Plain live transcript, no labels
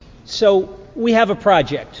So we have a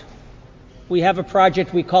project. We have a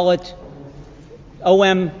project, we call it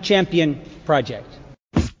OM Champion Project.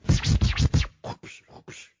 Centre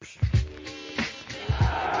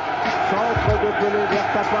de Pelé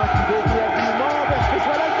vers Tapin qui dévie habilement vers Chris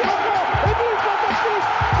qui reprend et but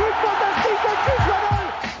fantastique de Chris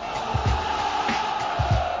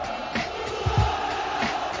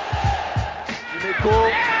Dimeco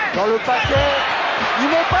dans le paquet, il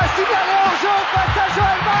n'est pas signalé en jeu face à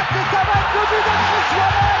Joël Mac et ça va être le but de Chris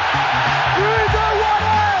but de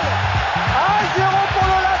Waddell, 1-0 pour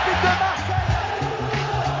l'Olympique de Marseille.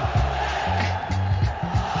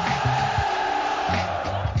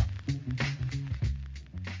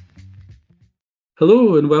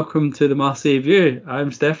 Hello and welcome to the Marseille View.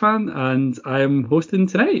 I'm Stefan and I'm hosting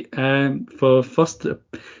tonight for first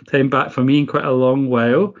time back for me in quite a long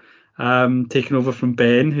while. Taking over from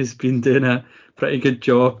Ben, who's been doing a pretty good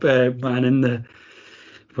job manning the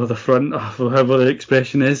front, or however the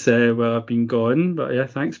expression is, while I've been gone. But yeah,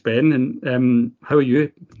 thanks Ben. And how are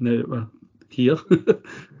you now that we're here?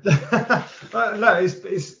 No,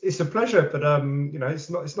 it's a pleasure, but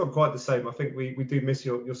it's not quite the same. I think we do miss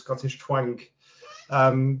your Scottish twang.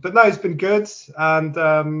 But no, it's been good, and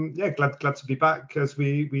glad to be back as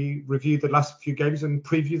we review the last few games and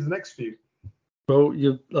preview the next few. Well,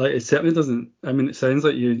 it certainly doesn't. I mean, it sounds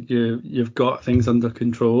like you've got things under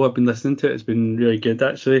control. I've been listening to it; it's been really good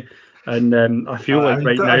actually, and I feel like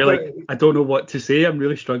right now, I don't know what to say. I'm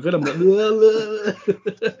really struggling. I'm like,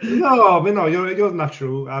 No, you're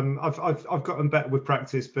natural. I've gotten better with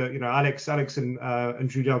practice, but Alex and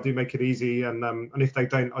Julien do make it easy, and if they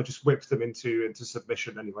don't, I just whip them into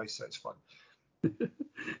submission anyway, so it's fine.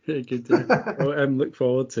 Good. Well, look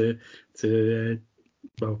forward to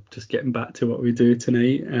just getting back to what we do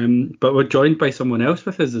tonight. But we're joined by someone else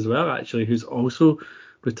with us as well, actually, who's also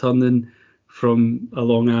returning from a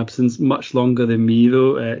long absence, much longer than me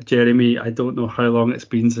though. Jeremy, I don't know how long it's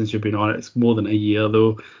been since you've been on. It's more than a year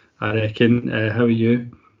though, I reckon. How are you?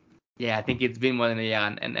 Yeah, I think it's been more than a year,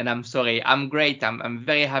 and I'm sorry. I'm great. I'm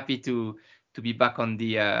very happy to be back on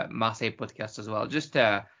the Marseille podcast as well. Just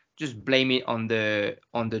blame it on the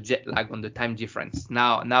jet lag, on the time difference.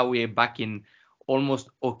 Now we're back in almost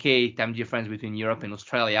okay time difference between Europe and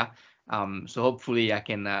Australia. So hopefully I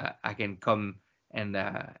can come and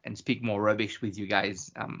speak more rubbish with you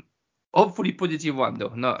guys. Hopefully positive one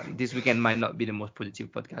though. No, this weekend might not be the most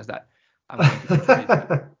positive podcast that I'm going to contribute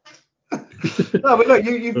to. No, but look,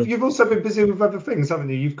 you've also been busy with other things, haven't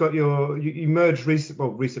you? You've got you merged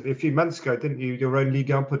recently, a few months ago, didn't you? Your own Ligue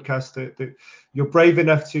 1 podcast that you're brave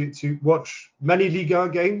enough to watch many Ligue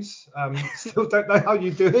 1 games. Still don't know how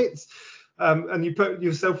you do it. And you put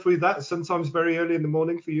yourself through that sometimes very early in the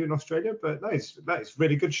morning for you in Australia, but that is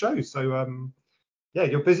really good show. So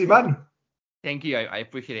you're a busy man. Thank you, I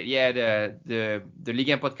appreciate it. Yeah, the Ligue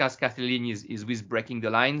 1 podcast Castelline is with Breaking the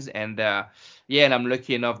Lines, and and I'm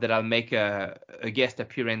lucky enough that I'll make a guest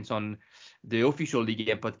appearance on the official Ligue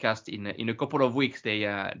 1 podcast in a couple of weeks. They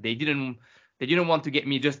didn't want to get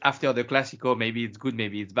me just after the Classico. Maybe it's good,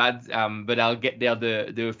 maybe it's bad. But I'll get there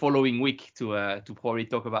the following week to probably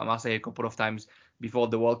talk about Marseille a couple of times before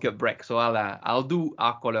the World Cup break. So I'll do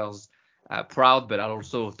our colours proud, but I'll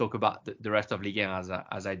also talk about the rest of Ligue 1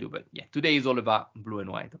 as I do. But yeah, today is all about blue and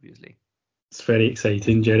white, obviously. It's very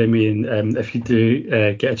exciting, Jeremy, and if you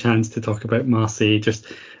do get a chance to talk about Marseille, just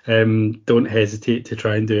don't hesitate to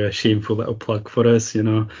try and do a shameful little plug for us,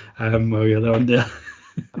 while you're on there.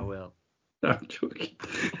 I will. I'm joking.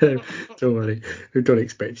 Don't worry. We don't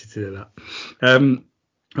expect you to do that.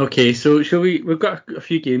 Okay, so shall we? We've got a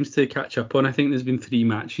few games to catch up on. I think there's been 3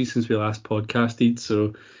 matches since we last podcasted,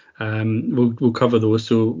 so we'll cover those.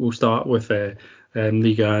 So we'll start with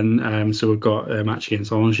Ligue 1. So we've got a match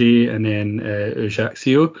against Angers and then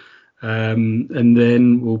Ajaccio, and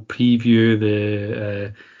then we'll preview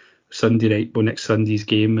the Sunday night, next Sunday's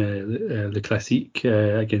game, the Classique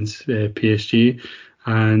against PSG,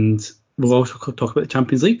 and we'll also talk about the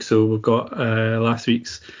Champions League. So we've got last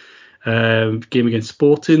week's game against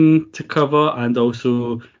Sporting to cover, and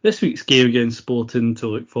also this week's game against Sporting to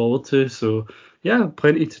look forward to. So yeah,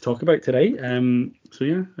 plenty to talk about tonight.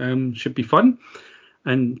 Should be fun.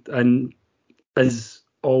 And as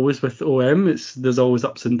always with OM, there's always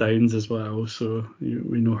ups and downs as well. So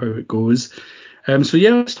we know how it goes.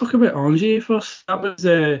 Let's talk about Angers first. That was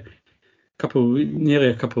nearly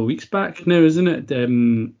a couple of weeks back now, isn't it?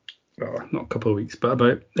 Not a couple of weeks, but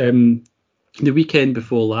about the weekend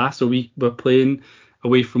before last. So we were playing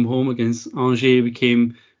away from home against Angers. We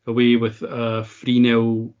came away with a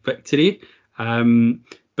 3-0 victory.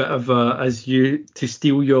 Bit of to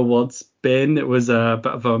steal your words, Ben, it was a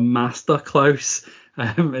bit of a masterclass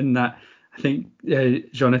in that I think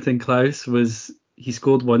Jonathan Klaus he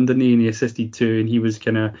scored one, didn't he, and he assisted two, and he was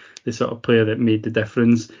kind of the sort of player that made the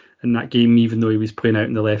difference in that game, even though he was playing out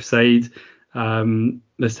on the left side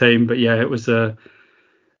this time. But yeah,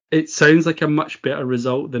 it sounds like a much better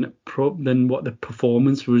result than what the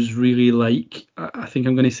performance was really like. I think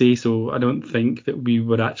I'm going to say so. I don't think that we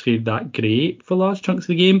were actually that great for large chunks of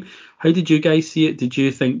the game. How did you guys see it? Did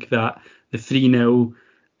you think that the 3-0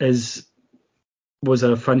 was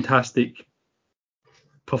a fantastic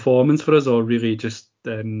performance for us, or really just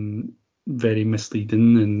very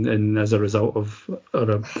misleading, and as a result of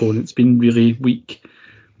our opponents being really weak?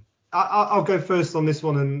 I'll go first on this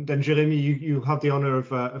one, and then Jeremy, you have the honour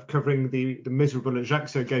of covering the miserable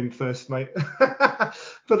Ajaccio game first, mate.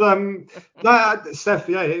 But no, Steph,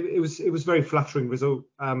 yeah, it was very flattering result.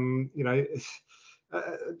 During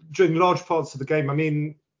large parts of the game, I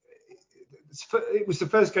mean, it was the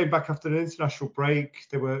first game back after an international break.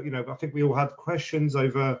 There were, I think we all had questions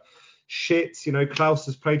over shit. Klaus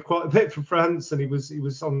has played quite a bit for France, and he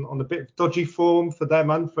was on a bit of dodgy form for them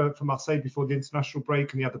and for Marseille before the international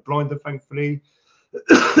break, and he had the blinder, thankfully.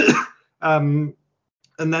 And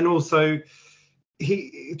then also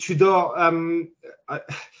Tudor.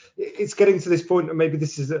 It's getting to this point, and maybe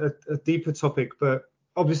this is a deeper topic, but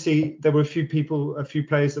obviously there were a few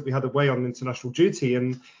players that we had away on international duty,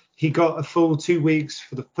 and he got a full 2 weeks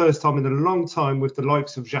for the first time in a long time with the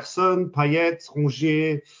likes of Gerson, Payet,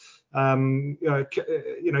 Rongier.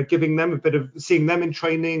 Giving them a bit of seeing them in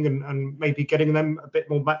training and maybe getting them a bit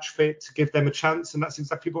more match fit to give them a chance, and that's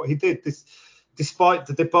exactly what he did. Despite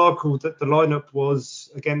the debacle that the lineup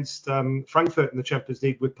was against Frankfurt in the Champions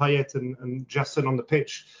League with Payet and Jason on the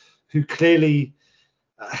pitch, who clearly,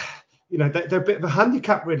 they're a bit of a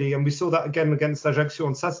handicap really, and we saw that again against Ajaccio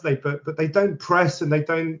on Saturday. But they don't press, and they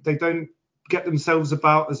don't get themselves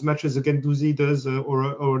about as much as a Guendouzi does or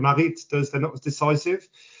a Narit does. They're not as decisive.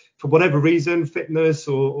 For whatever reason, fitness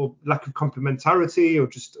or lack of complementarity, or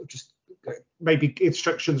just maybe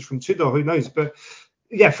instructions from Tudor, who knows? But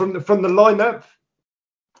yeah, from the lineup,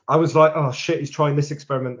 I was like, oh shit, he's trying this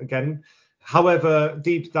experiment again. However,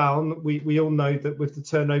 deep down, we all know that with the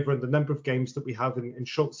turnover and the number of games that we have in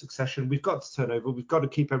short succession, we've got to turn over. We've got to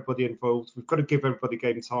keep everybody involved. We've got to give everybody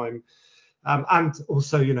game time. And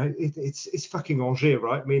also, it's fucking Angers,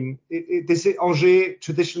 right? I mean, Angers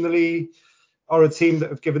traditionally are a team that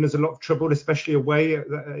have given us a lot of trouble, especially away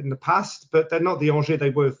in the past, but they're not the Angers they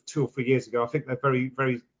were 2 or 3 years ago. I think they're very,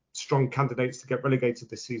 very strong candidates to get relegated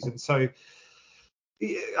this season. So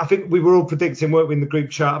I think we were all predicting, weren't we, in the group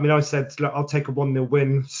chat? I mean, I said, look, I'll take a 1-0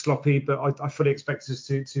 win, sloppy, but I fully expect us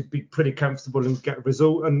to be pretty comfortable and get a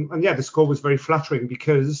result. And yeah, the score was very flattering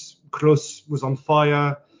because Klose was on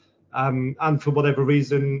fire. And for whatever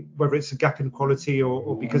reason, whether it's a gap in quality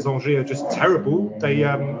or because Angers are just terrible, they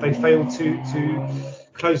failed to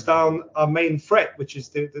close down our main threat, which is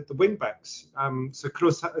the wing backs. So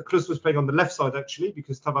Klose was playing on the left side actually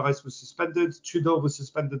because Tavares was suspended, Tudor was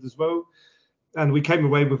suspended as well, and we came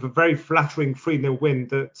away with a very flattering 3-0 win.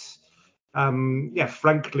 That,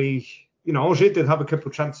 frankly, Angers did have a couple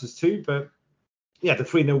of chances too, but yeah, the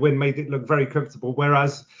 3-0 win made it look very comfortable.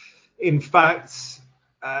 Whereas, in fact,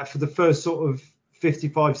 for the first sort of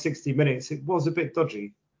 55, 60 minutes, it was a bit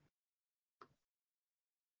dodgy.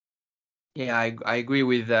 Yeah, I agree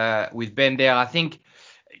with Ben there. I think,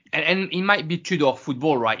 and it might be Tudor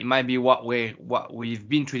football, right? It might be what we've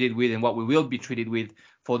been treated with and what we will be treated with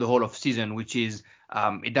for the whole of season, which is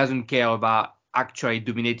it doesn't care about actually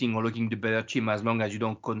dominating or looking the better team as long as you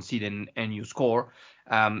don't concede and you score.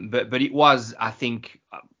 But it was, I think,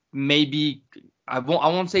 maybe I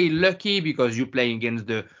won't say lucky because you're playing against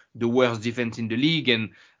the worst defense in the league and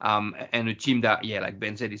a team that, yeah, like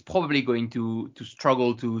Ben said, is probably going to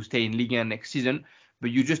struggle to stay in Ligue 1 next season.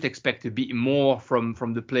 But you just expect a bit more from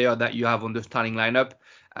the player that you have on the starting lineup.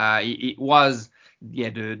 It was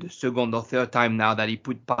the second or third time now that he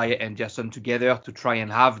put Payet and Jason together to try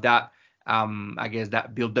and have that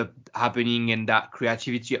that build up happening and that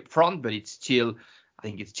creativity up front. But I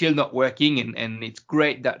think it's still not working, and it's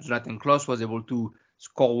great that Jonathan Klaus was able to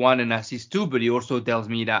score 1 and assist 2, but he also tells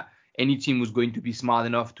me that any team who's going to be smart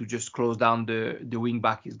enough to just close down the wing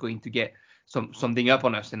back is going to get something up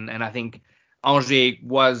on us. And I think Angers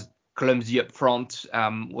was clumsy up front,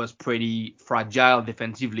 was pretty fragile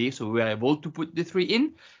defensively, so we were able to put the 3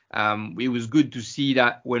 in. It was good to see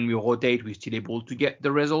that when we rotate, we're still able to get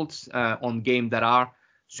the results on games that are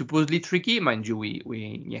supposedly tricky. Mind you, we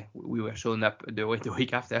were showing up the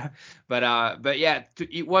week after. But yeah,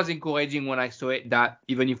 it was encouraging when I saw it that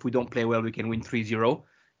even if we don't play well, we can win 3-0.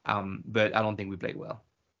 But I don't think we played well.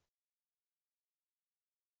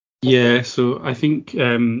 Yeah, so I think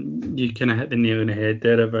you kind of hit the nail on the head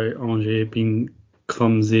there about Angers being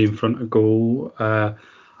clumsy in front of goal. Watching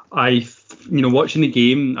the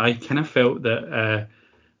game, I kind of felt that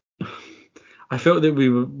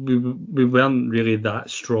we weren't really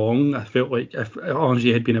that strong. I felt like if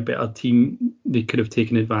Angers had been a better team, they could have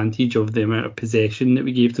taken advantage of the amount of possession that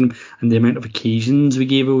we gave to them and the amount of occasions we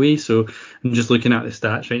gave away. So I'm just looking at the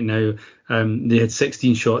stats right now. They had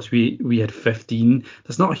 16 shots, we had 15.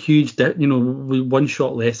 That's not a huge, we one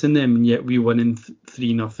shot less than them, and yet we won in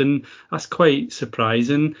 3-0. That's quite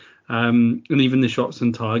surprising. And even the shots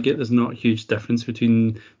on target, there's not a huge difference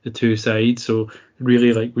between the two sides. So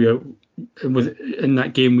really, like in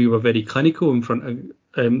that game, we were very clinical in front of.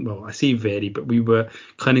 Well, I say very, but we were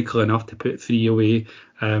clinical enough to put 3 away.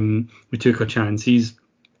 We took our chances,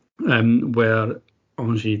 where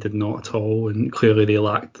Angers did not at all, and clearly they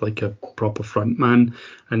lacked like a proper front man.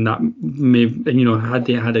 And that had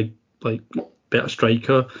they had a better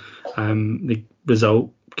striker, the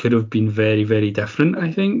result could have been very, very different. I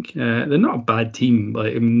think they're not a bad team.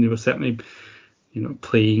 They were certainly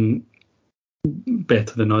playing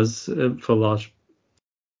better than us for large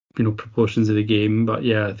proportions of the game. But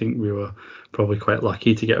yeah, I think we were probably quite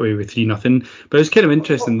lucky to get away with 3-0. But it was kind of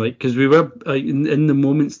interesting, because we were in the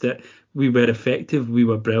moments that we were effective, we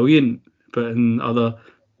were brilliant. But in other,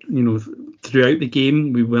 throughout the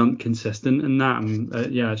game, we weren't consistent in that. And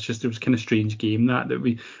it was kind of strange game that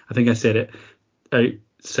we. I think I said it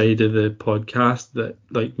outside of the podcast that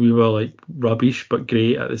we were rubbish but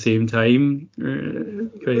great at the same time.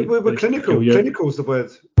 We're clinical. Clinical's the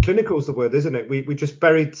word. Clinical's the word, isn't it? We just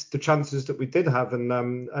buried the chances that we did have,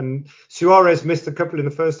 and Suarez missed a couple in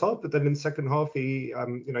the first half, but then in the second half he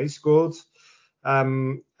scored. I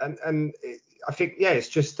think it's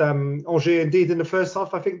just Angers indeed in the first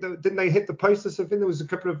half. I think didn't they hit the post or something? There was a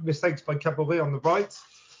couple of mistakes by Caboret on the right.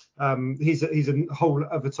 He's a whole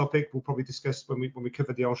other topic we'll probably discuss when we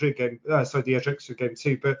cover the Angers game, the Ajaccio game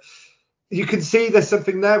too. But you can see there's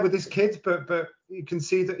something there with this kid, but you can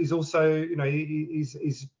see that he's also,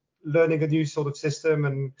 he's learning a new sort of system,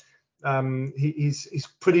 and he's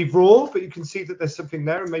pretty raw, but you can see that there's something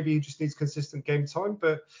there, and maybe he just needs consistent game time.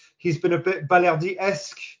 But he's been a bit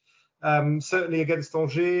Balerdi-esque. Certainly against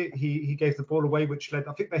Angers, he gave the ball away, which led,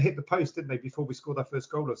 I think they hit the post, didn't they, before we scored our first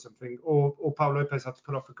goal or something, or Paul Lopez had to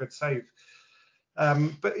put off a good save.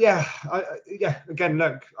 But again,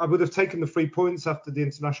 look, I would have taken the 3 points after the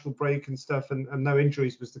international break and stuff, and no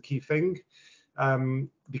injuries was the key thing,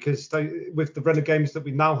 because with the run of games that we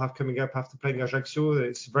now have coming up after playing Ajaccio,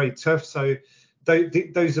 it's very tough. So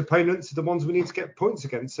those opponents are the ones we need to get points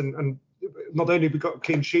against, and not only we got a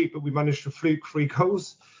clean sheet, but we managed to fluke 3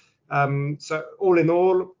 goals. So all in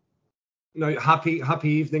all, happy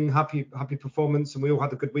evening, happy performance, and we all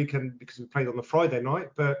had a good weekend because we played on a Friday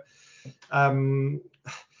night. But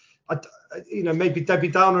maybe Debbie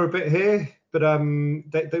Downer a bit here, but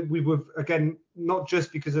we were, again, not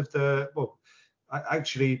just because of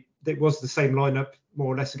actually it was the same lineup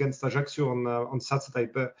more or less against Ajaccio on Saturday,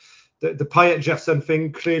 but the Payet-Gerson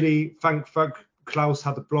thing, clearly, thank fuck Klaus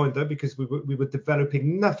had a blinder, because we were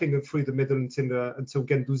developing nothing through the middle until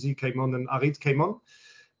Guendouzi came on and Harit came on,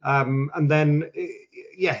 and then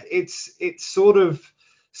it's sort of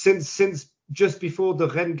since just before the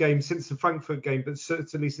Rennes game, since the Frankfurt game, but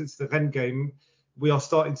certainly since the Rennes game, we are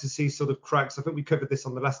starting to see sort of cracks. I think we covered this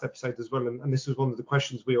on the last episode as well, and this was one of the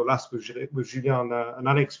questions we all asked with Julien and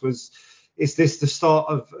Alex, is this the start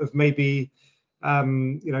of maybe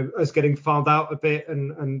us getting found out a bit,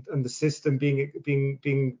 and the system being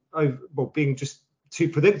just too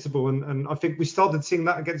predictable, and I think we started seeing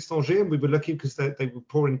that against Angers, and we were lucky because they were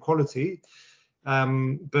poor in quality,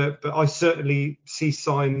 but I certainly see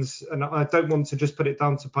signs, and I don't want to just put it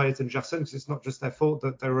down to Payet and Gerson, because it's not just their fault,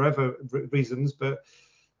 that there are other reasons, but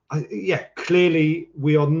clearly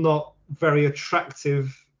we are not very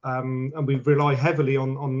attractive. And we rely heavily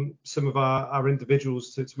on some of our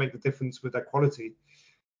individuals to make the difference with their quality.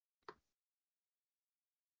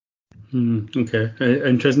 Okay,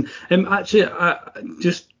 interesting. Actually, I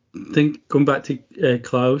just think going back to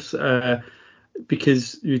Klaus,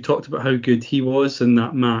 because you talked about how good he was in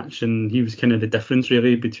that match, and he was kind of the difference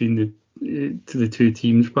really between the two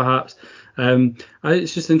teams, perhaps.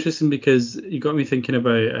 It's just interesting because you got me thinking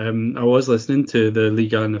about. I was listening to the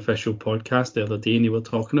Ligue 1 official podcast the other day, and they were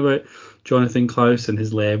talking about Jonathan Klaus and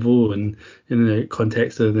his level, and in the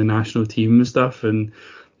context of the national team and stuff, and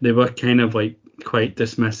they were kind of quite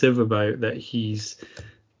dismissive about that he's,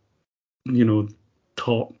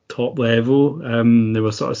 top level. They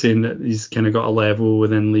were sort of saying that he's kind of got a level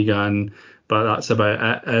within Ligue 1, but that's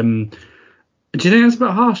about it. Do you think that's a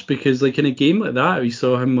bit harsh? Because like in a game like that, we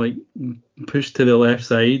saw him like pushed to the left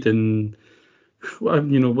side, and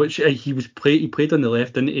which he played on the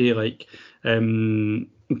left, didn't he? Like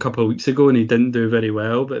a couple of weeks ago, and he didn't do very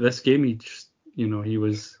well. But this game, he just he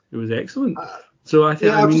was excellent. So I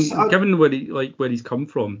think given where he's come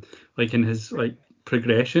from, like in his like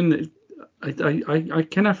progression, I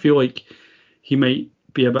kind of feel like he might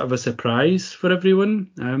be a bit of a surprise for everyone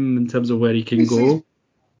in terms of where he can go.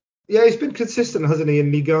 Yeah, he's been consistent, hasn't he,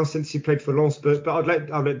 in Ligue 1 since he played for Lens? But I'll let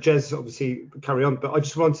Jez obviously carry on. But I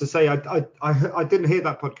just wanted to say I didn't hear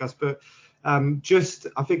that podcast, but just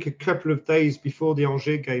I think a couple of days before the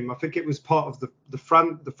Angers game, I think it was part of the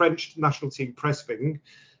French national team press thing,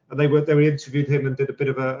 and they interviewed him and did a bit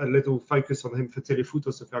of a little focus on him for Téléfoot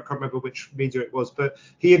or something. I can't remember which media it was, but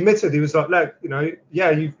he admitted, he was like, look, you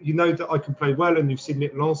know that I can play well, and you've seen me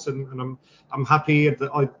at Lens, and I'm happy that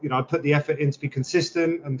I put the effort in to be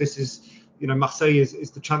consistent, and this is, Marseille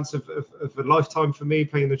is the chance of a lifetime for me,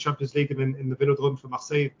 playing the Champions League and in the Vélodrome for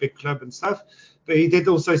Marseille, big club and stuff. But he did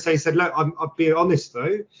also said, look, I'll be honest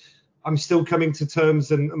though, I'm still coming to terms,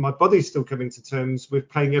 and my body's still coming to terms with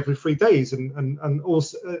playing every 3 days, and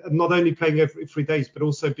also not only playing every 3 days, but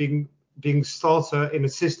also being starter in a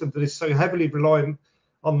system that is so heavily reliant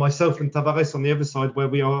on myself and Tavares on the other side, where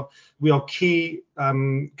we are key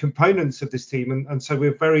components of this team, and so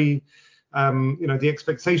we're very, the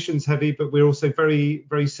expectations heavy, but we're also very,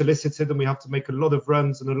 very solicited, and we have to make a lot of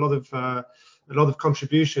runs and a lot of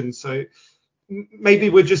contributions. So maybe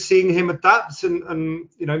we're just seeing him adapt, and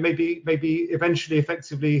maybe eventually,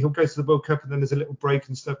 effectively, he'll go to the World Cup, and then there's a little break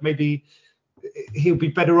and stuff. Maybe he'll be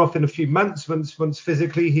better off in a few months once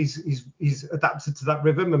physically he's adapted to that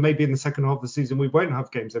rhythm, and maybe in the second half of the season we won't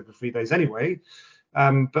have games every 3 days anyway.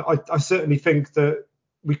 But I certainly think that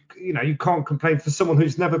you can't complain for someone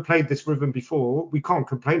who's never played this rhythm before. We can't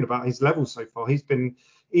complain about his level so far. He's been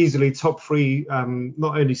easily top 3,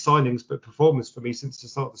 not only signings but performers for me since the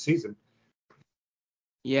start of the season.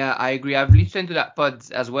 Yeah, I agree. I've listened to that pod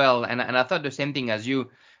as well, and I thought the same thing as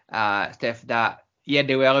you, Steph. That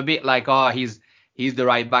they were a bit like, oh, he's the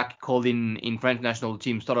right back called in French national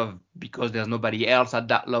team, sort of because there's nobody else at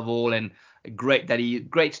that level, and great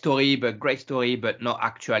story, but not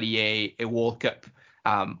actually a World Cup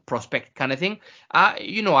prospect kind of thing.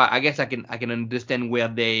 I guess I can understand where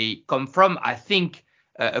they come from. I think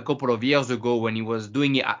a couple of years ago when he was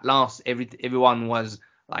doing it at Lens, everyone was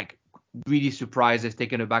like really surprised, as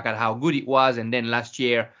taken aback at how good it was. And then last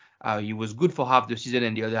year, he was good for half the season,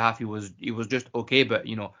 and the other half he was just okay. But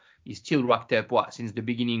he still racked up since the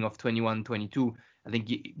beginning of 21-22. I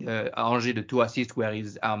think Angers, the 2 assists were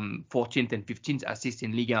his 14th and 15th assists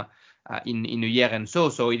in Ligue 1 in a year and so.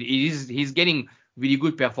 So he's getting really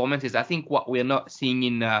good performances. I think what we're not seeing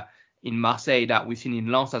in Marseille that we've seen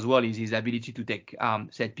in Lens as well is his ability to take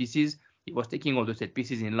set pieces. He was taking all the set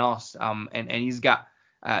pieces in Lens, and he's got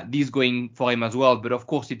this going for him as well. But of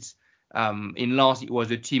course, it's in Lens, it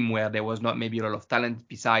was a team where there was not maybe a lot of talent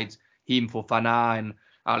besides him, Fofana, and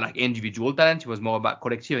like individual talent. It was more about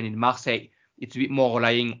collective. And in Marseille, it's a bit more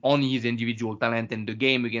relying on his individual talent. And the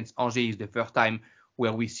game against Angers is the first time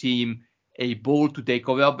where we see him able to take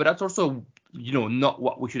over. But that's also, not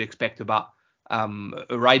what we should expect about a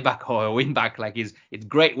right back or a wing back. Like it's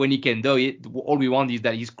great when he can do it. All we want is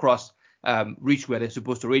that his cross reach where they're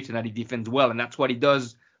supposed to reach, and that he defends well, and that's what he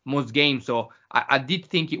does most games. So I did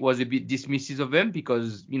think it was a bit dismissive of him,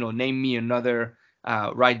 because name me another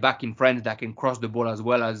right back in France that can cross the ball as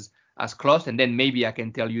well as Klose, and then maybe I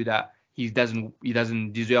can tell you that he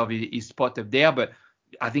doesn't deserve his spot up there. But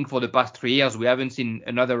I think for the past 3 years we haven't seen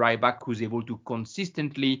another right back who's able to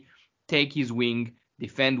consistently take his wing,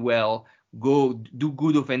 defend well, go do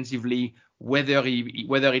good offensively, whether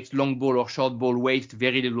it's long ball or short ball, waste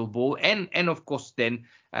very little ball, and of course then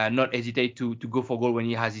not hesitate to go for goal when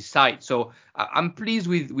he has his sight. So I'm pleased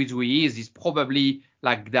with who he is. He's probably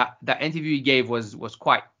like that interview he gave was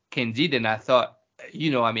quite candid, and I thought,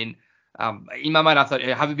 in my mind I thought,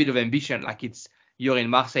 I have a bit of ambition. Like you're in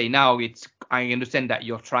Marseille now. I understand that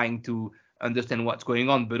you're trying to understand what's going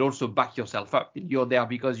on, but also back yourself up. You're there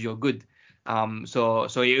because you're good. So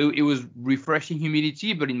it was refreshing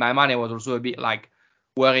humility, but in my mind I was also a bit like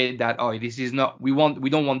worried that this is not, we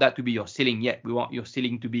don't want that to be your ceiling yet. We want your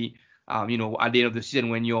ceiling to be at the end of the season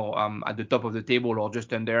when you're at the top of the table or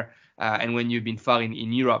just under, and when you've been far in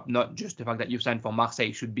Europe, not just the fact that you signed for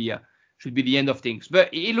Marseille should be the end of things. But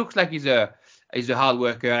it looks like he's a hard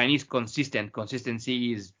worker, and he's consistent.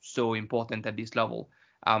 Consistency is so important at this level.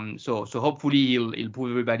 So hopefully he'll prove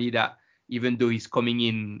everybody that even though he's coming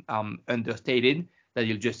in understated, that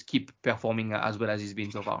he'll just keep performing as well as he's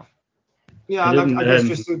been so far. Yeah, and I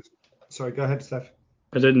guess Sorry, go ahead, Steph.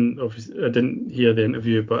 I didn't hear the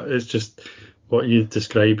interview, but it's just what you're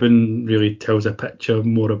describing really tells a picture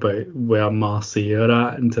more about where Marseille are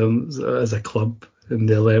at in terms as a club and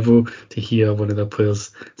their level. To hear one of their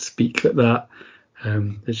players speak like that,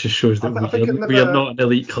 it just shows that we are not an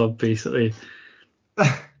elite club, basically.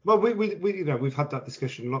 Well, we we've had that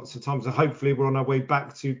discussion lots of times, and hopefully we're on our way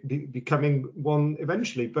back to becoming one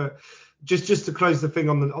eventually. But just to close the thing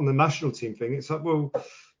on the national team thing, it's like, well,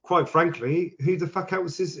 quite frankly, who the fuck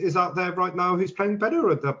else is out there right now who's playing better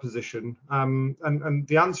at that position? And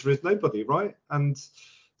the answer is nobody, right? And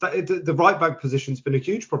the right back position's been a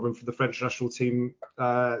huge problem for the French national team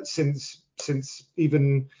since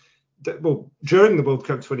even. Well, during the World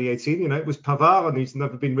Cup 2018, it was Pavard, and he's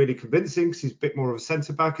never been really convincing because he's a bit more of a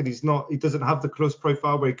centre back, and he doesn't have the close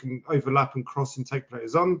profile where he can overlap and cross and take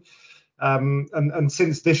players on. And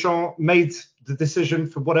since Deschamps made the decision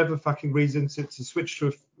for whatever fucking reason to switch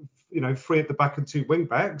to three at the back and two wing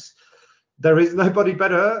backs, there is nobody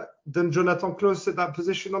better than Jonathan Klaus at that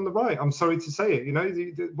position on the right. I'm sorry to say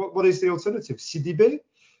it. What is the alternative? Sidibé,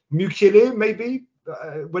 Mukiele, maybe.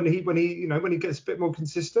 When he gets a bit more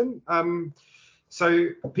consistent. So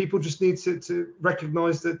people just need to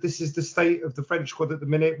recognise that this is the state of the French squad at the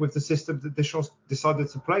minute with the system that Deschamps decided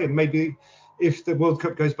to play. And maybe if the World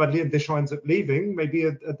Cup goes badly and Deschamps ends up leaving, maybe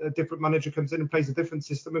a different manager comes in and plays a different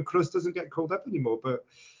system and Kroos doesn't get called up anymore. But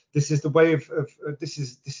this is the way of this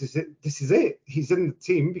is it. He's in the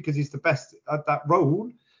team because he's the best at that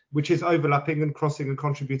role, which is overlapping and crossing and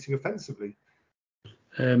contributing offensively.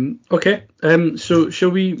 Okay, so shall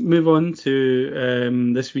we move on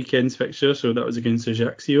to this weekend's fixture? So that was against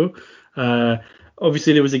Ajaccio.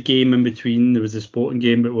 Obviously, there was a game in between. There was a Sporting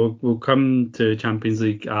game, but we'll come to Champions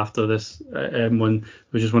League after this one.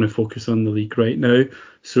 We just want to focus on the league right now.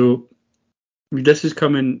 So this is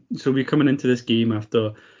coming. So we're coming into this game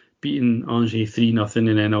after beating Angers 3-0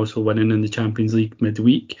 and then also winning in the Champions League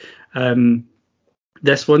midweek.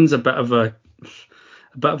 This one's a bit of a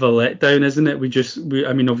letdown, isn't it?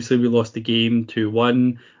 I mean, obviously we lost the game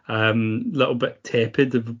 2-1. Little bit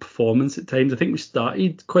tepid of a performance at times. I think we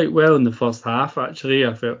started quite well in the first half. Actually,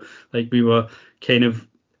 I felt like we were kind of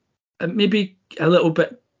maybe a little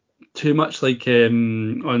bit too much like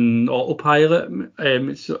on autopilot.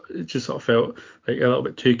 It just sort of felt like a little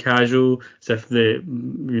bit too casual, as if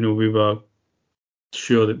we were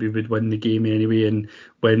sure that we would win the game anyway. And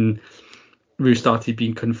when we started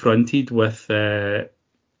being confronted with a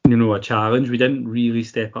challenge, we didn't really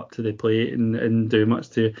step up to the plate and do much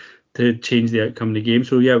to change the outcome of the game.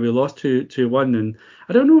 So yeah, we lost 2-1, and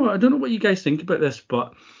I don't know what you guys think about this,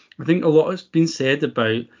 but I think a lot has been said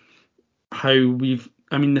about how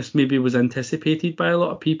this maybe was anticipated by a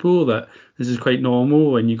lot of people, that this is quite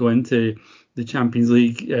normal when you go into the Champions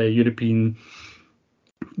League,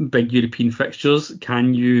 big European fixtures.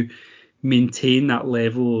 Can you maintain that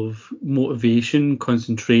level of motivation,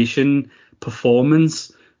 concentration,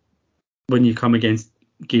 performance when you come against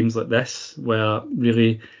games like this, where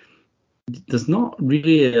really there's not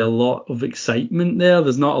really a lot of excitement there?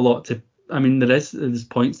 There's not a lot there's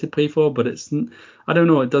points to play for, but it's, I don't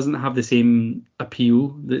know, it doesn't have the same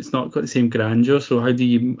appeal. It's not got the same grandeur. So how do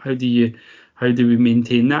we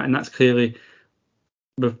maintain that? And that's clearly,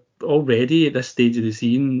 we've already at this stage of the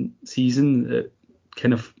season it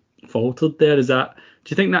kind of faltered there. Do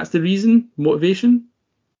you think that's the reason? Motivation?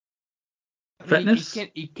 Fitness?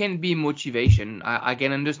 It can be motivation. I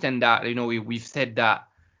can understand that. We've said that.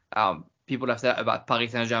 People have said about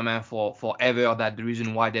Paris Saint-Germain for forever, that the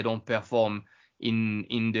reason why they don't perform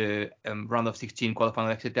in the round of 16,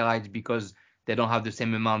 quarterfinal, etc., is because they don't have the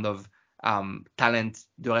same amount of talent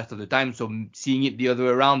the rest of the time. So seeing it the other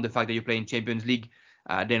way around, the fact that you play in Champions League,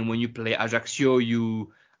 then when you play Ajaccio, you're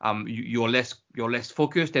less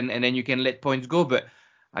focused, and then you can let points go. But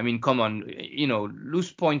I mean, come on,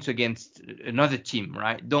 lose points against another team,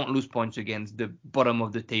 right? Don't lose points against the bottom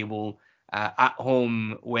of the table at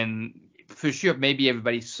home, when for sure maybe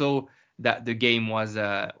everybody saw that the game was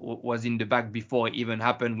in the bag before it even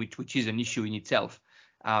happened, which is an issue in itself.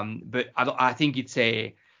 But I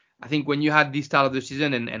think when you had this start of the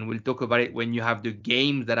season, and we'll talk about it when you have the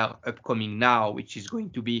games that are upcoming now, which is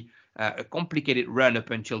going to be a complicated run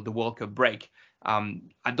up until the World Cup break.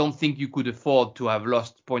 I don't think you could afford to have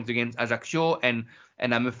lost points against Ajaccio, and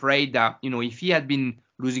I'm afraid that if he had been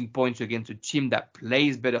losing points against a team that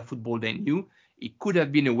plays better football than you, it could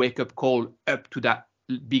have been a wake-up call up to that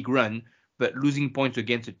big run. But losing points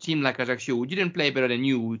against a team like Ajaccio, who didn't play better than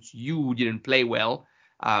you, who didn't play well,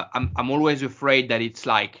 I'm always afraid that it's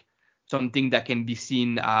like something that can be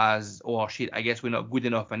seen as, oh shit, I guess we're not good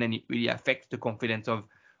enough, and then it really affects the confidence of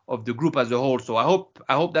of the group as a whole. So I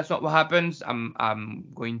hope that's not what happens. I'm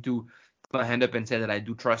going to put my hand up and say that I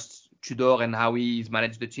do trust Tudor and how he's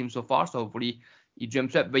managed the team so far. So hopefully he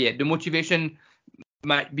jumps up. But yeah, the motivation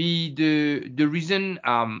might be the reason.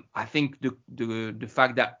 I think the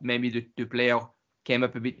fact that maybe the player came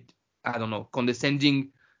up a bit, I don't know,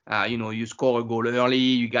 condescending. You score a goal early,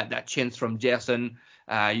 you got that chance from Gerson,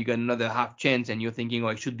 you got another half chance, and you're thinking, oh,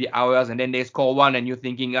 it should be ours, and then they score one, and you're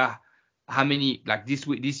thinking, how many, like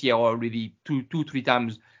this year already, two, 3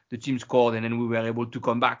 times the team scored, and then we were able to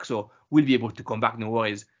come back, so we'll be able to come back, no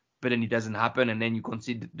worries. But then it doesn't happen, and then you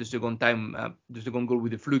concede the second time, the second goal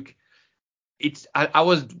with a fluke. I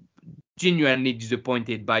was genuinely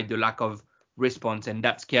disappointed by the lack of response, and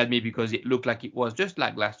that scared me because it looked like it was just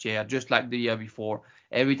like last year, just like the year before.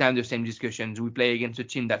 Every time the same discussions. We play against a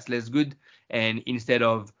team that's less good, and instead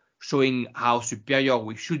of showing how superior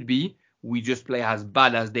we should be, we just play as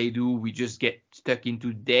bad as they do. We just get stuck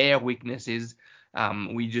into their weaknesses.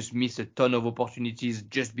 We just miss a ton of opportunities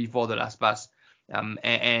just before the last pass,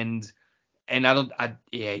 and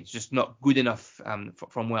it's just not good enough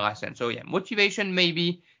from where I stand. So yeah, motivation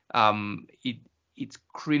maybe. It's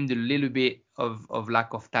creamed a little bit of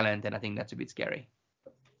lack of talent, and I think that's a bit scary.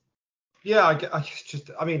 Yeah,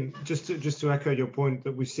 just to echo your point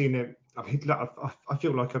that we've seen it. I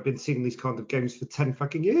feel like I've been seeing these kind of games for 10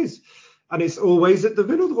 fucking years, and it's always at the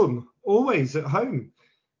Velodrome, always at home.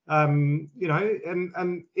 And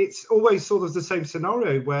it's always sort of the same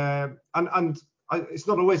scenario where, it's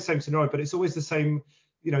not always the same scenario, but it's always the same,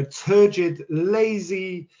 turgid,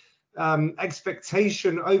 lazy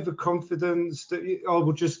expectation, overconfidence that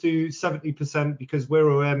we'll just do 70% because we're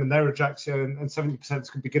OM and they're Ajaccio, and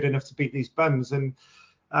 70% could be good enough to beat these bums. And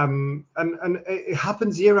it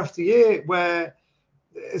happens year after year where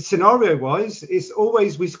scenario-wise, it's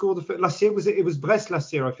always we score the first. Last year it was Brest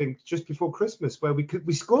last year, I think, just before Christmas, where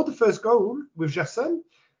we scored the first goal with Gerson,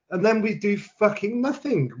 and then we do fucking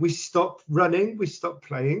nothing. We stop running, we stop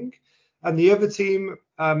playing, and the other team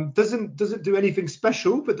doesn't do anything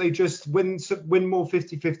special, but they just win more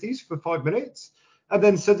 50-50s for 5 minutes, and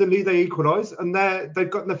then suddenly they equalise, and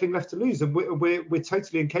they've got nothing left to lose, and we're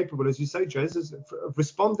totally incapable, as you say, Jez, of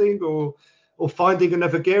responding or finding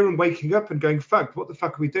another gear and waking up and going, fuck, what the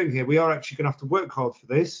fuck are we doing here? We are actually going to have to work hard for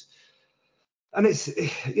this. And it's,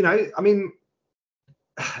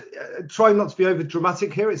 trying not to be over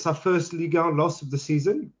dramatic here. It's our first Ligue 1 loss of the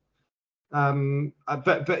season.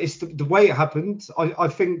 But it's the way it happened. I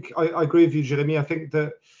think I agree with you, Jeremy. I think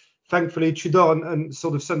that thankfully Tudor and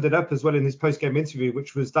sort of summed it up as well in his post-game interview,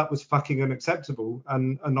 which was that was fucking unacceptable.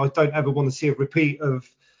 And I don't ever want to see a repeat of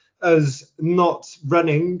us not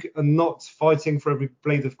running and not fighting for every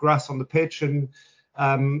blade of grass on the pitch. And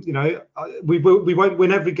we won't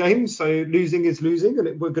win every game, so losing is losing,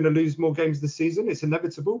 and we're going to lose more games this season. It's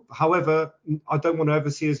inevitable. However, I don't want to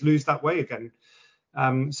ever see us lose that way again.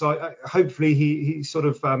 So hopefully he sort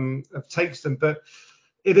of takes them. But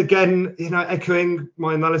it again, echoing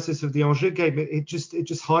my analysis of the Angers game, it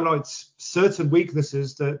just highlights certain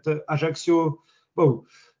weaknesses that Ajaccio,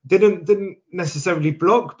 didn't necessarily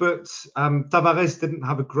block, but Tavares didn't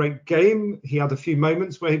have a great game. He had a few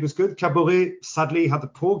moments where he was good. Caboret sadly had a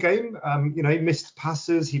poor game. He missed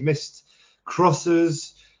passes, he missed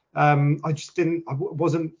crosses. I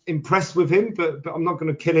wasn't impressed with him, but I'm not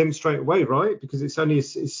going to kill him straight away, right? Because it's only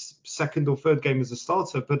his second or third game as a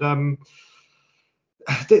starter. But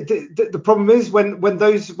the problem is when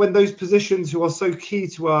those positions who are so key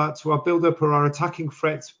to our build up or our attacking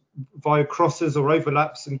threats via crosses or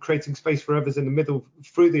overlaps and creating space for others in the middle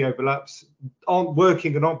through the overlaps aren't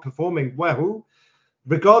working and aren't performing well,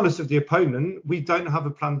 regardless of the opponent, we don't have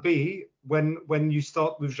a plan B when you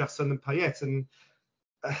start with Gerson and Payet. And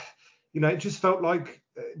it just felt like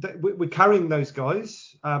we're carrying those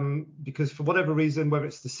guys because for whatever reason, whether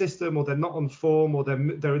it's the system or they're not on form or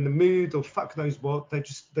they're in the mood or fuck knows what,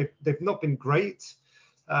 they've not been great,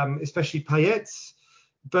 especially Payet.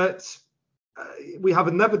 But we have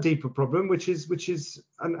another deeper problem, which is,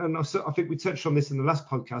 and I think we touched on this in the last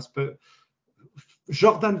podcast, but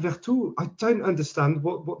Jordan Vertu, I don't understand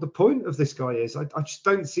what the point of this guy is. I just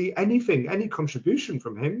don't see any contribution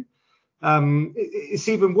from him. It's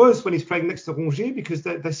even worse when he's playing next to Rongier because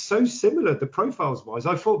they're so similar, the profiles wise.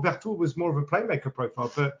 I thought Vertu was more of a playmaker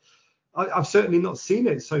profile, but I've certainly not seen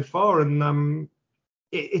it so far. And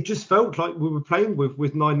it just felt like we were playing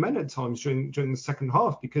with 9 men at times during the second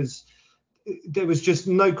half because there was just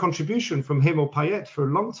no contribution from him or Payet for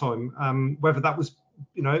a long time, whether that was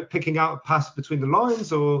picking out a pass between the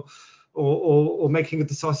lines or making a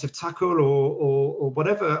decisive tackle or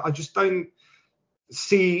whatever. I just don't.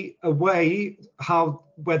 see a way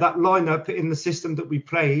where that lineup in the system that we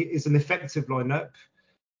play is an effective lineup,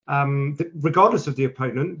 regardless of the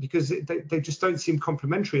opponent, because they just don't seem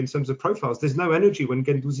complementary in terms of profiles. There's no energy when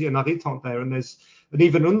Guendouzi and Harit aren't there, and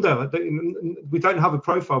even Under, we don't have a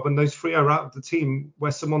profile when those three are out of the team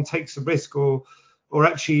where someone takes a risk or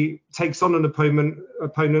actually takes on an opponent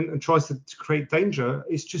and tries to create danger.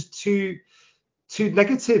 It's just too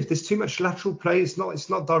negative. There's too much lateral play. It's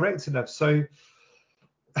not direct enough. So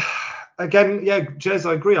again, yeah, Jez,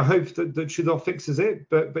 I agree. I hope that Chudor fixes it,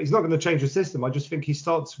 but he's not going to change the system. I just think he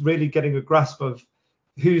starts really getting a grasp of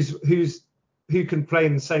who can play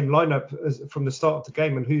in the same lineup from the start of the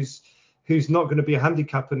game, and who's not going to be a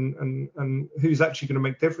handicap, and who's actually going to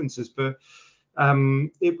make differences. But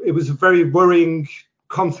it was a very worrying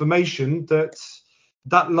confirmation that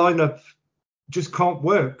lineup just can't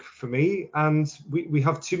work for me, and we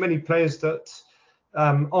have too many players that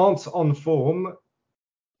aren't on form,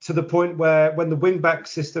 to the point where when the wing-back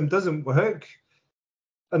system doesn't work,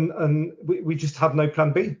 and we just have no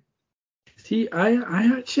plan B. See,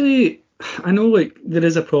 I know like there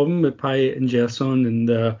is a problem with Payet and Gerson and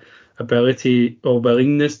the ability or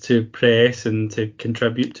willingness to press and to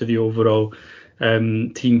contribute to the overall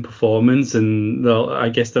team performance, and I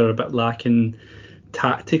guess they're a bit lacking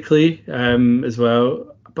tactically as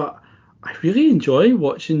well. But I really enjoy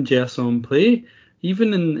watching Gerson play.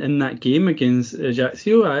 Even in that game against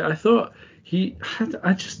Ajaccio, I thought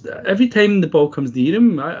every time the ball comes near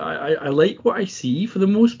him, I like what I see for the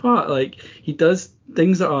most part. Like, he does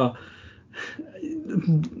things that are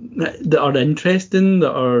interesting,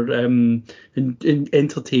 that are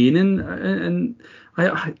entertaining, and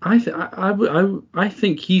I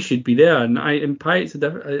think he should be there. And Payet's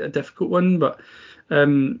a difficult one, but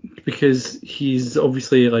because he's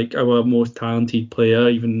obviously like our most talented player,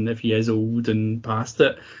 even if he is old and past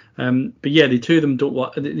it. But yeah, the two of them don't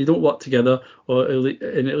work together,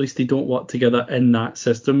 and at least they don't work together in that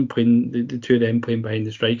system. Playing the two of them playing behind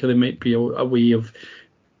the striker, there might be a way of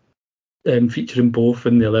featuring both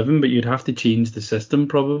in the 11, but you'd have to change the system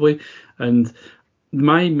probably. And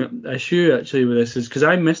my issue actually with this is because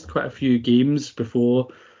I missed quite a few games before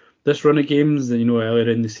this run of games, earlier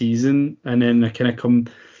in the season, and then I kind of come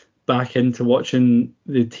back into watching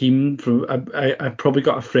the team from I probably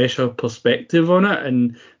got a fresher perspective on it,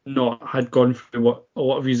 and not had gone through what a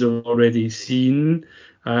lot of you have already seen.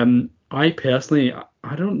 I personally,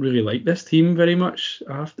 I don't really like this team very much.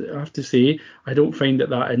 I have to say, I don't find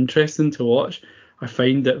it that interesting to watch. I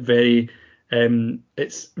find it very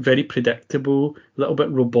it's very predictable, a little bit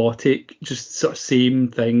robotic, just sort of same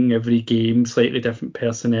thing every game, slightly different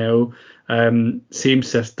personnel, same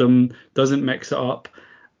system, doesn't mix it up.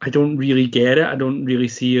 I don't really get it. I don't really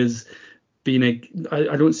see us being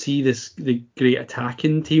I don't see the great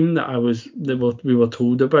attacking team that we were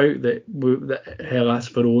told about that Hellas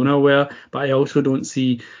Verona were. But I also don't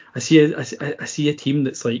see. I see a team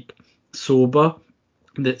that's like sober,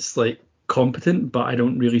 that's like competent, but I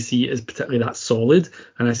don't really see it as particularly that solid.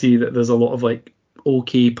 And I see that there's a lot of like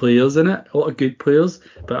okay players in it, a lot of good players,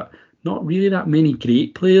 but not really that many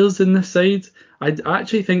great players in this side. I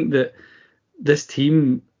actually think that this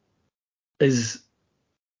team is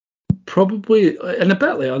probably, and a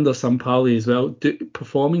bit like under Sampaoli as well,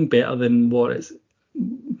 performing better than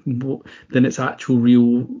than its actual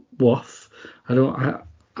real worth. So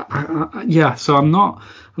I'm not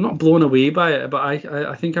blown away by it, but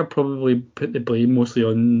I think I probably put the blame mostly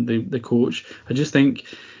on the coach. I just think,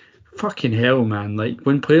 fucking hell, man, like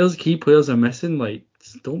when key players are missing, like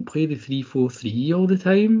don't play the 3-4-3 all the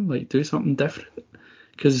time, like do something different,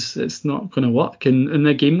 because it's not going to work. And in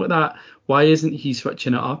a game like that, why isn't he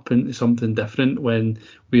switching it up into something different when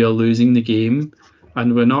we are losing the game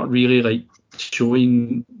and we're not really like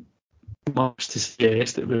showing much to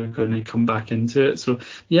suggest that we're going to come back into it? So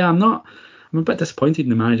yeah, I'm a bit disappointed in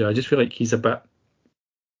the manager. I just feel like he's a bit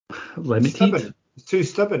limited. Stubborn. It's too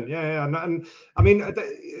stubborn. Yeah. And I mean,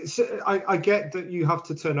 I get that you have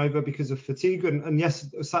to turn over because of fatigue, and yes,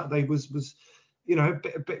 Saturday was a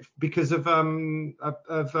bit because of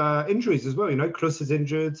injuries as well. Klus is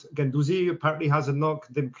injured. Guendouzi apparently has a knock,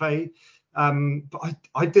 didn't play. But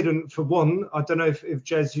I didn't, for one. I don't know if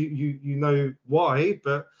Jez, you know why,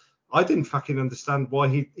 but I didn't fucking understand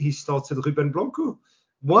why he started Ruben Blanco.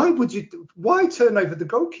 Why turn over the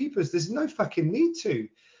goalkeepers? There's no fucking need to.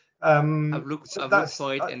 I've looked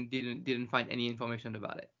for it and didn't find any information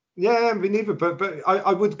about it. Yeah, me neither. But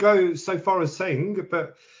I would go so far as saying,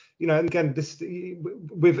 but and again, this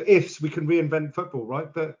with ifs we can reinvent football,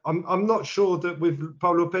 right? But I'm not sure that with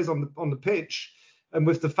Paul Lopez on the pitch, and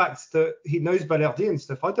with the fact that he knows Balerdi and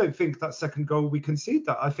stuff, I don't think that second goal we concede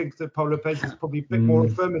that. I think that Paul Lopez is probably a bit more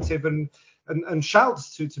affirmative and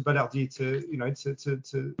shouts to Balerdi to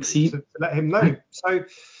let him know. So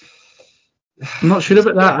I'm not sure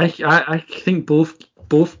about that. I think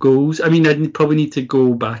both goals. I mean, I'd probably need to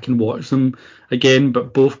go back and watch them again,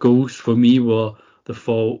 but both goals for me were the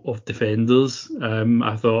fault of defenders.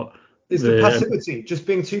 I thought it's the passivity, just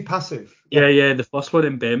being too passive. Yeah. The first one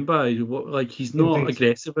in Bemba, like he's not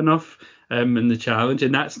aggressive enough in the challenge,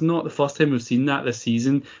 and that's not the first time we've seen that this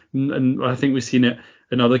season. And I think we've seen it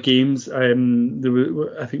in other games. I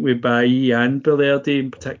think with Bailly and Balerdi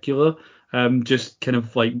in particular, just kind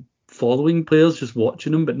of like following players, just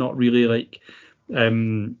watching them, but not really like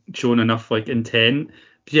showing enough like intent.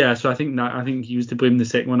 But yeah, so I think he was to blame. The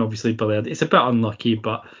second one, obviously Balerdi. It's a bit unlucky,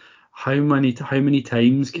 but how many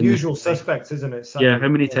times can usual suspects, isn't it? Sadly? Yeah, how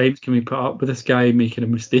many times can we put up with this guy making a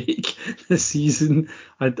mistake this season?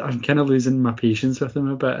 I'm kind of losing my patience with him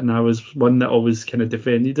a bit, and I was one that always kind of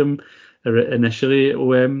defended him initially at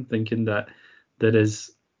OM, thinking that there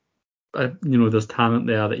is, there's talent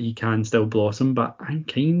there that he can still blossom, but I'm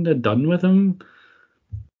kind of done with him.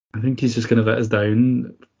 I think he's just going to let us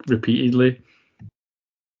down repeatedly.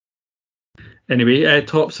 Anyway,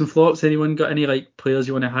 tops and flops. Anyone got any like players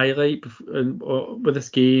you want to highlight with this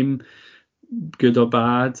game, good or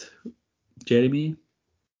bad? Jeremy?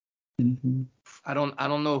 Mm-hmm. I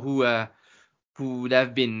don't know who would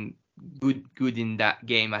have been good in that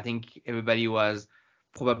game. I think everybody was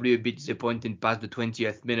probably a bit disappointed past the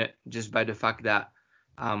 20th minute, just by the fact that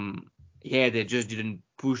they just didn't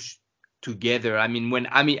push together. I mean, when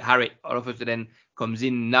Amit Harit all of a sudden comes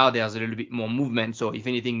in, now there's a little bit more movement. So if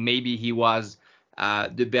anything, maybe he was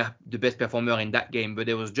the best performer in that game. But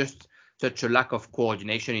there was just such a lack of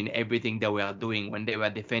coordination in everything they were doing. When they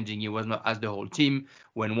were defending, it was not as the whole team.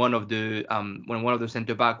 When one of the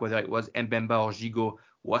centre back, whether it was Mbemba or Gigot,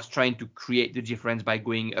 was trying to create the difference by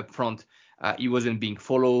going up front, he wasn't being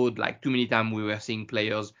followed. Like too many times we were seeing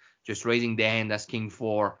players just raising their hand asking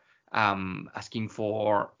for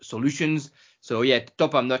solutions. So yeah,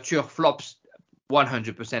 top I'm not sure. Flops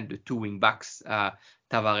 100% the two wing backs,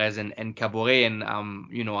 Tavares and Caboret, and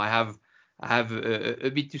I have a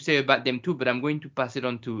bit to say about them too, but I'm going to pass it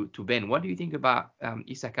on to Ben. What do you think about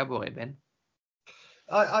Issa Caboret, Ben?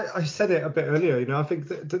 I said it a bit earlier. I think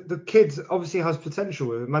that the kid obviously has potential.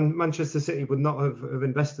 Manchester City would not have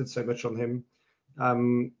invested so much on him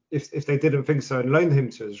if they didn't think so and loaned him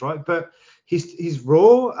to us, right? But he's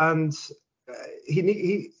raw, and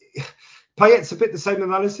he Payet's a bit the same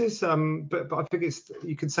analysis, but I think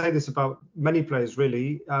you can say this about many players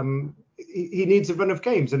really. He needs a run of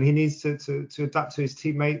games, and he needs to adapt to his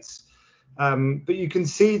teammates. But you can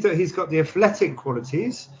see that he's got the athletic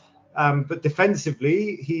qualities. But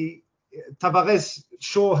defensively, Tavares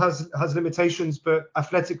sure has limitations, but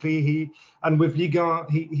athletically and with Ligue 1,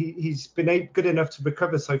 he's been good enough to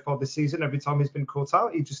recover so far this season. Every time he's been caught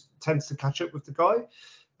out, he just tends to catch up with the guy.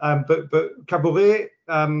 But Caboret,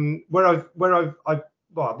 where I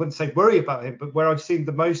wouldn't say worry about him, but where I've seen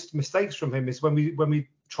the most mistakes from him is when we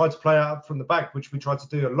try to play out from the back, which we try to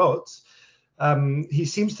do a lot. He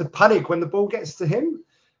seems to panic when the ball gets to him.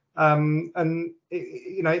 And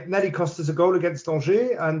it nearly cost us a goal against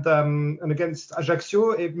Angers and against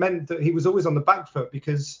Ajaccio. It meant that he was always on the back foot,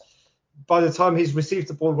 because by the time he's received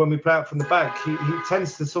the ball when we play out from the back, he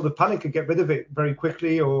tends to sort of panic and get rid of it very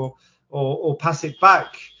quickly or pass it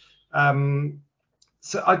back.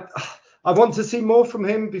 So I want to see more from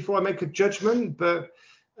him before I make a judgment, but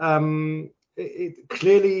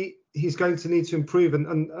clearly he's going to need to improve,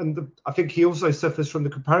 and I think he also suffers from the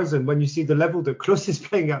comparison when you see the level that Klose is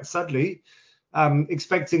playing at, sadly.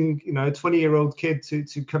 Expecting a 20-year-old kid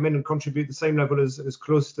to come in and contribute the same level as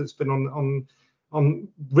Klose, that's been on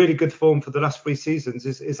really good form for the last 3 seasons,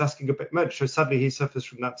 is asking a bit much. So sadly he suffers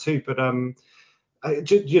from that too. But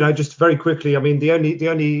just very quickly, I mean, the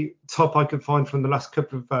only top I could find from the last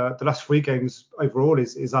the last 3 games overall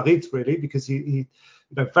is Harit, really, because he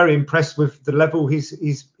very impressed with the level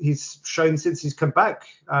he's shown since he's come back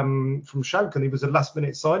from Schalke, and he was a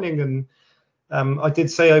last-minute signing. And I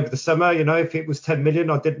did say over the summer, if it was 10 million,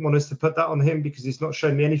 I didn't want us to put that on him, because he's not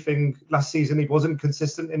shown me anything last season. He wasn't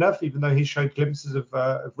consistent enough, even though he showed glimpses of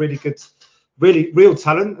really good, really real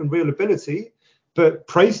talent and real ability. But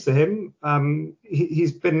praise to him,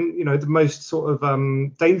 he's been, the most sort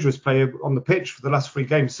of dangerous player on the pitch for the last 3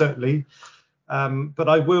 games, certainly. But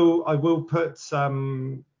I will put, I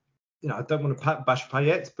don't want to bash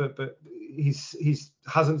Payet, but he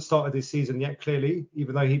hasn't started this season yet, clearly,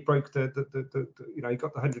 even though he broke he got the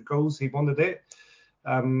 100 goals, he wanted it.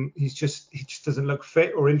 He just doesn't look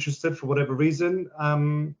fit or interested for whatever reason.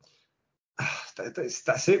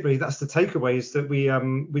 That's it really. That's the takeaway, is that we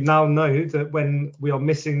now know that when we are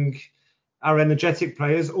missing our energetic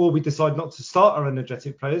players, or we decide not to start our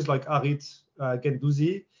energetic players like Harit,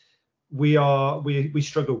 Guendouzi, we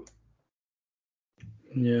struggle.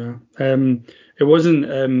 Yeah. It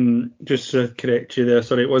wasn't, just to correct you there,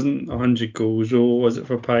 sorry, it wasn't 100 goals, or was it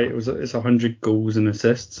for Pai? It's 100 goals and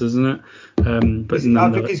assists, isn't it? But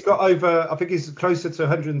I think he's got over. I think he's closer to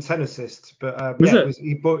 110 assists. But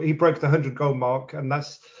he broke the 100 goal mark, and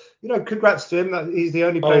that's, congrats to him. That he's the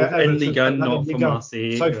only player ever in to Ligue have 1, done that not in for Ligue 1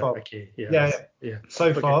 Marseille. so Right, far. okay, Yeah. So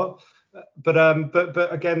okay. far.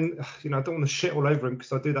 But again, I don't want to shit all over him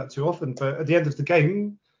because I do that too often. But at the end of the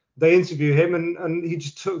game, they interview him and he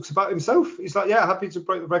just talks about himself. He's like, yeah, happy to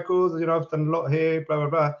break the record. I've done a lot here, blah, blah,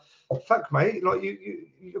 blah. Fuck, mate. Like,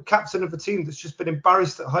 you're captain of a team that's just been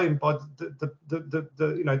embarrassed at home by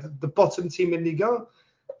the bottom team in Ligue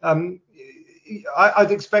 1.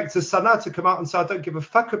 I'd expect a Sana to come out and say, I don't give a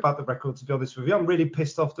fuck about the record, to be honest with you. I'm really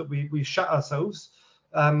pissed off that we shut ourselves,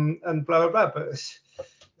 and blah, blah, blah. But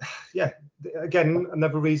yeah, again,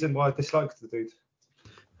 another reason why I dislike the dude.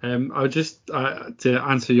 I'll just to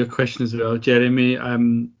answer your question as well, Jeremy.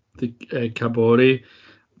 The Kabore,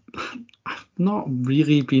 I've not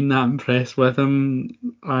really been that impressed with him.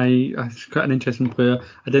 He's quite an interesting player.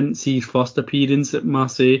 I didn't see his first appearance at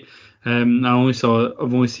Marseille. I've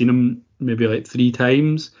only seen him maybe like 3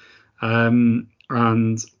 times, and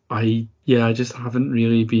I just haven't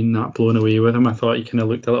really been that blown away with him. I thought he kind of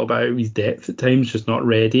looked a little bit out of his depth at times, just not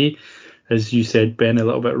ready, as you said, Ben, a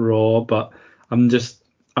little bit raw. But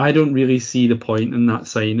I don't really see the point in that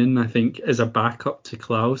signing. I think as a backup to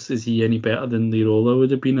Klaus, is he any better than Lirola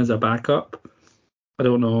would have been as a backup? I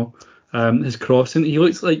don't know. His crossing, he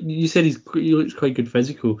looks like you said, he looks quite good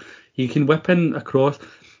physical. He can whip in a cross.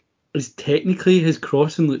 Technically his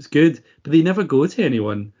crossing looks good, but they never go to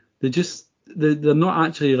anyone. They're not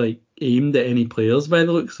actually like aimed at any players by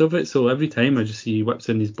the looks of it. So every time I just see he whips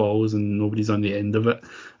in these balls and nobody's on the end of it.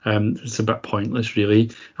 It's a bit pointless,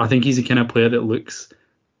 really. I think he's the kind of player that looks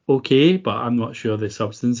okay, but I'm not sure the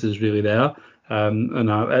substance is really there. And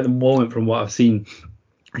at the moment, from what I've seen,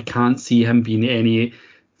 I can't see him being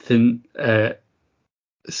anything. I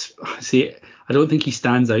don't think he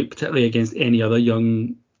stands out particularly against any other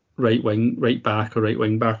young right back or right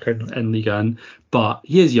wing back in Ligue 1. But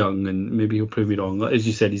he is young, and maybe he'll prove me wrong. As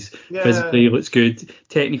you said, he's physically looks good.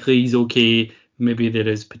 Technically, he's okay. Maybe there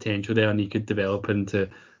is potential there, and he could develop into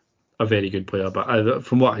a very good player. But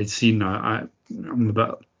from what I'd seen, I'm a bit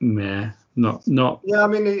meh. Not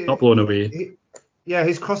blown away.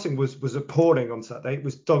 His crossing was appalling on Saturday. It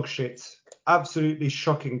was dog shit. Absolutely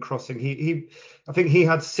shocking crossing. I think he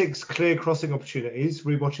had 6 clear crossing opportunities.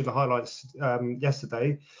 Rewatching the highlights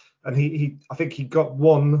yesterday, and I think he got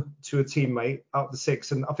 1 to a teammate out of the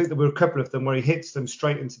 6, and I think there were a couple of them where he hits them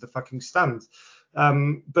straight into the fucking stand.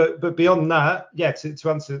 But beyond that, to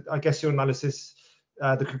answer, I guess, your analysis,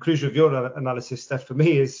 the conclusion of your analysis, Steph, for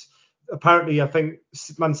me is apparently I think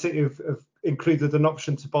Man City have included an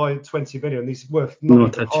option to buy 20 million. He's worth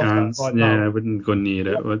not a chance. Right now. I wouldn't go near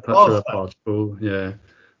it. That's possible. Yeah,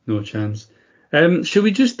 no chance. Should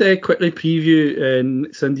we just quickly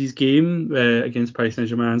preview Sunday's game against Paris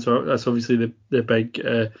Saint-Germain? So that's obviously the big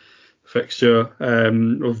fixture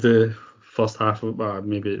of the first half of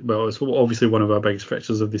it's obviously one of our biggest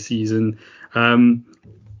fixtures of the season.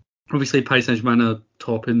 Obviously Paris Saint-Germain are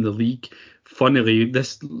top in the league. Funnily,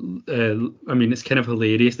 it's kind of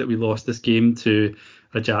hilarious that we lost this game to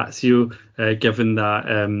Ajaccio, given that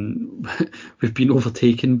we've been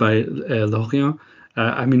overtaken by Lorient.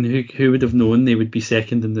 Who would have known they would be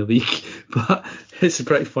second in the league? But it's a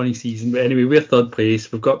pretty funny season. But anyway, we're third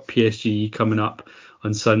place. We've got PSG coming up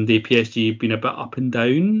on Sunday. PSG have been a bit up and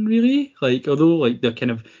down, really. Although they're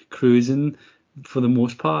kind of cruising for the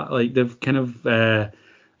most part. They've kind of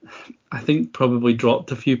I think probably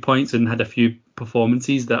dropped a few points and had a few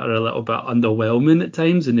performances that are a little bit underwhelming at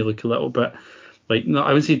times, and they look a little bit I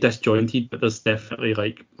wouldn't say disjointed, but there's definitely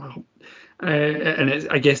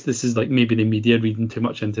I guess this is maybe the media reading too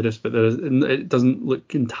much into this, but it doesn't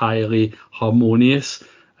look entirely harmonious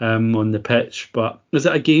on the pitch. But is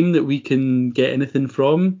it a game that we can get anything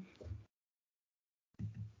from?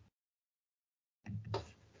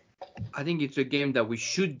 I think it's a game that we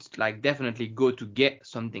should definitely go to get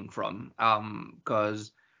something from,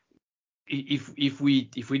 because if we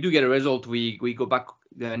do get a result, we go back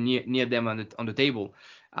near them on the table.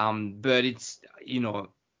 But it's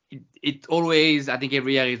it always, I think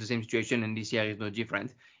every year is the same situation, and this year is no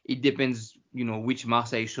different. It depends which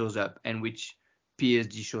Marseille shows up and which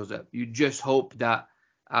PSG shows up. You just hope that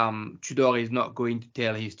Tudor is not going to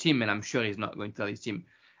tell his team, and I'm sure he's not going to tell his team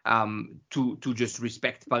to just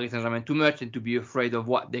respect Paris Saint-Germain too much and to be afraid of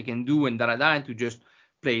what they can do and and to just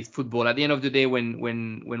play football. At the end of the day, when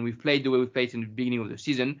we've played the way we played in the beginning of the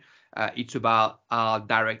season, it's about our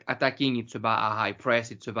direct attacking, it's about our high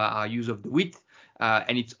press, it's about our use of the width,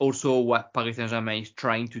 and it's also what Paris Saint-Germain is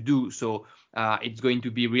trying to do. So it's going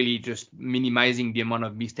to be really just minimizing the amount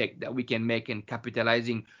of mistake that we can make and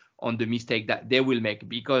capitalizing on the mistake that they will make,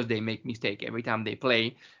 because they make mistake every time they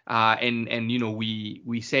play. And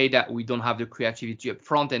we say that we don't have the creativity up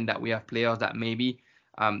front and that we have players that maybe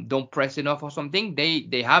don't press enough or something.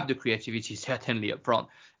 They have the creativity certainly up front,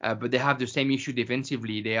 but they have the same issue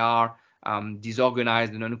defensively. They are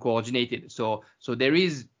disorganized and uncoordinated. So there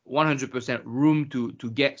is 100% room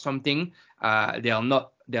to get something. They are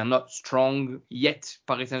not strong yet,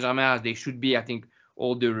 Paris Saint-Germain, as they should be. I think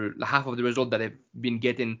all the half of the result that they've been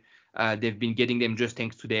getting them just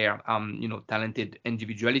thanks to their talented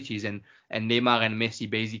individualities, and Neymar and Messi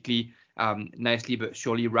basically nicely but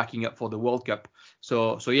surely racking up for the World Cup.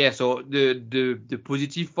 So the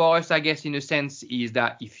positive for us, I guess, in a sense, is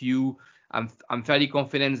that I'm fairly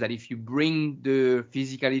confident that if you bring the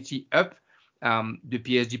physicality up, the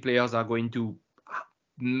PSG players are going to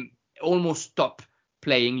almost stop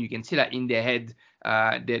playing. You can see that in their head.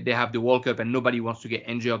 They have the World Cup and nobody wants to get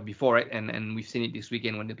injured before it, and we've seen it this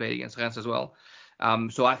weekend when they played against France as well.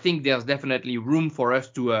 So I think there's definitely room for us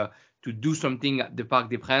to do something at the Parc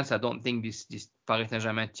des Princes. I don't think this Paris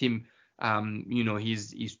Saint-Germain team,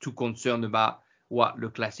 he's too concerned about what Le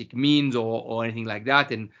Classique means or anything like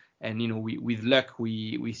that. And with luck,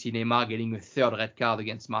 we see Neymar getting a third red card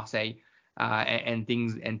against Marseille, and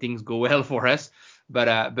things go well for us.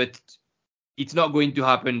 But it's not going to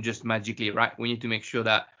happen just magically, right? We need to make sure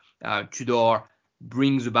that Tudor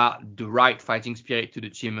brings about the right fighting spirit to the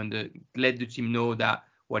team and let the team know that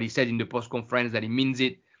what he said in the post-conference, that he means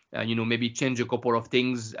it. Maybe change a couple of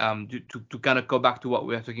things to kind of go back to what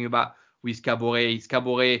we were talking about with Caboret.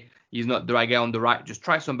 Caboret is not the right guy on the right. Just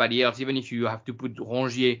try somebody else, even if you have to put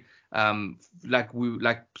Rongier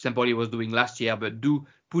like Saint-Pauli was doing last year. But do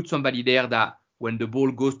put somebody there that when the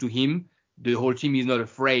ball goes to him, the whole team is not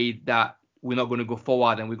afraid that we're not going to go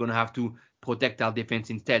forward and we're going to have to protect our defense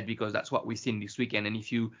instead, because that's what we've seen this weekend. And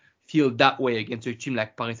if you feel that way against a team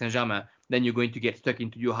like Paris Saint-Germain, then you're going to get stuck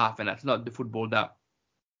into your half, and that's not the football that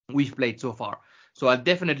we've played so far. So I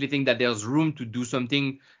definitely think that there's room to do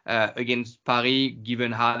something against Paris,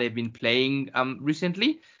 given how they've been playing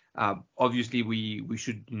recently. Obviously, we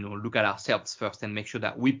should look at ourselves first and make sure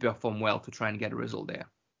that we perform well to try and get a result there.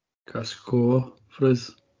 Got a score for us?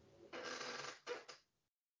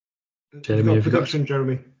 Jeremy, prediction,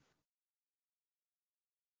 Jeremy.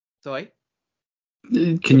 Sorry?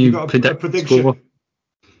 Can you predict a prediction? Score?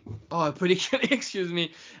 Oh, a prediction. Excuse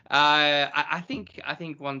me. I think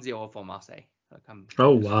 1-0 for Marseille.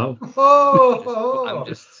 Oh wow. I'm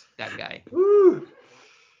just that guy.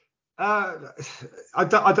 I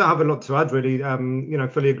don't have a lot to add really.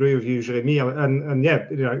 Fully agree with you, Jeremy. And yeah,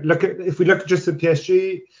 if we look just at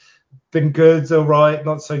PSG, been good, all right,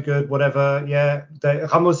 not so good, whatever. Yeah,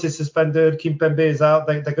 Ramos is suspended, Kimpembe is out.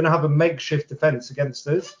 They're going to have a makeshift defense against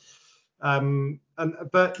us.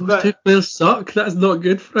 But those two players suck. That's not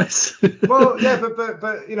good for us. Well, yeah,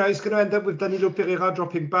 but it's going to end up with Danilo Pereira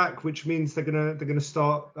dropping back, which means they're going to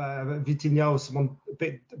start Vitinha or someone a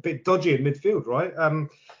bit dodgy in midfield, right?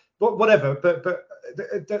 But whatever. But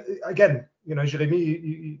again,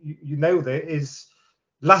 Jeremy, you nailed it. Is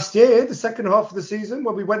last year, the second half of the season,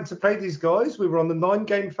 when we went to play these guys, we were on the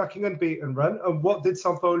 9-game fucking unbeaten run. And what did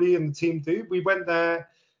Saint-Pauli and the team do? We went there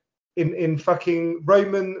in fucking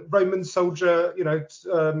Roman soldier,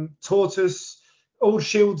 tortoise, all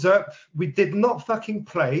shields up. We did not fucking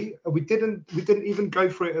play. We didn't even go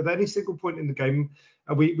for it at any single point in the game.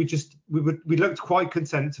 And we looked quite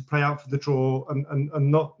content to play out for the draw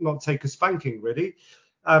and not take a spanking really.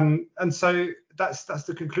 And so that's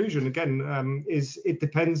the conclusion again. Is it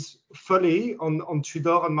depends fully on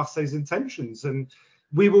Tudor and Marseille's intentions, and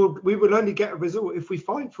we will only get a result if we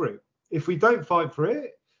fight for it. If we don't fight for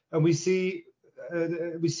it, and we see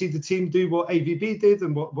the team do what AVB did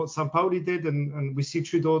and what Saint-Pauli did, and we see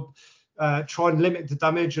Tudor try and limit the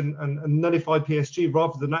damage and nullify PSG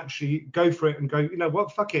rather than actually go for it and go,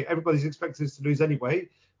 fuck it, everybody's expecting us to lose anyway.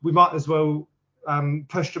 We might as well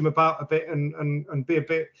push them about a bit and be a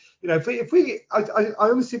bit, I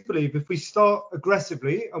honestly believe if we start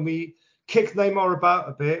aggressively and we kick Neymar about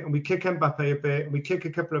a bit and we kick Mbappe a bit and we kick a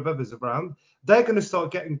couple of others around, they're going to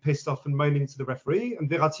start getting pissed off and moaning to the referee, and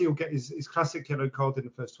Verratti will get his classic yellow card in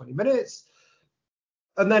the first 20 minutes.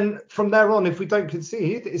 And then from there on, if we don't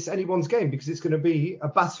concede, it's anyone's game because it's going to be a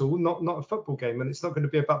battle, not a football game. And it's not going to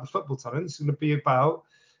be about the football talent. It's going to be about,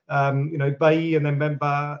 Bailly and then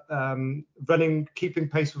Mbemba running, keeping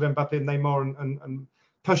pace with Mbappe and Neymar and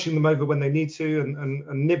pushing them over when they need to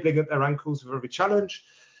and nibbling at their ankles with every challenge.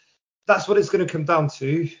 That's what it's going to come down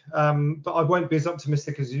to. But I won't be as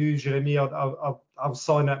optimistic as you, Jeremy. I'll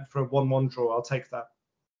sign up for a 1-1 draw. I'll take that.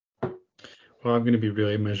 Well, I'm going to be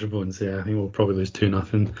really miserable and say I think we'll probably lose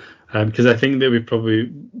 2-0. Because I think that we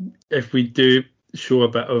probably, if we do show a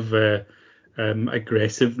bit of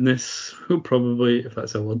aggressiveness, we'll probably, if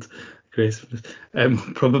that's a word, aggressiveness,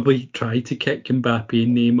 probably try to kick Mbappe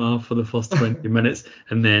and Neymar for the first 20 minutes,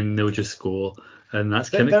 and then they'll just score. And that's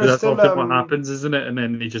kind of that's often what happens, isn't it? And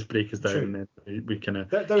then they just break us down, true. and then we kind of.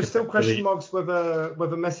 There are still question marks whether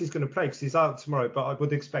Messi's going to play because he's out tomorrow, but I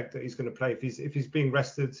would expect that he's going to play if he's being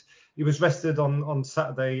rested. He was rested on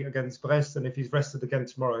Saturday against Brest, and if he's rested again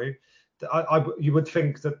tomorrow, you would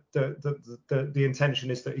think that the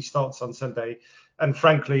intention is that he starts on Sunday. And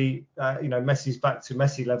frankly, Messi's back to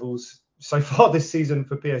Messi levels so far this season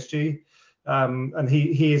for PSG. And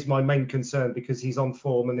he is my main concern because he's on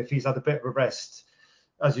form, and if he's had a bit of a rest,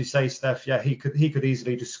 as you say, Steph, yeah, he could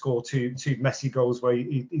easily just score two Messi goals where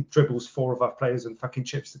he dribbles 4 of our players and fucking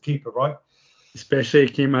chips the keeper, right? Especially,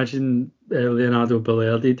 can you imagine Leonardo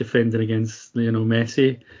Balerdi defending against Lionel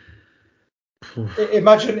Messi?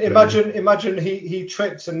 Imagine he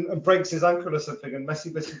trips and breaks his ankle or something, and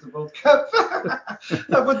Messi misses the World Cup.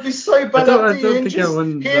 That would be so bad. I don't think I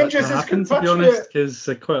want that to happen, to be honest, because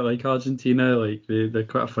I quite like Argentina. Like they're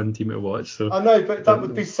quite a fun team to watch. So I know, but that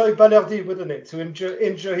would be so Balerdi, wouldn't it? To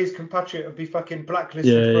injure his compatriot and be fucking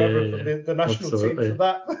blacklisted forever from the national team for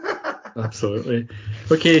that. Absolutely.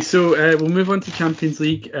 Okay, so we'll move on to Champions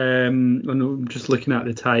League. I'm just looking at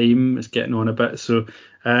the time; it's getting on a bit. So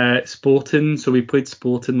Sporting. So we played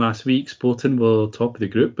Sporting last week. Sporting were top of the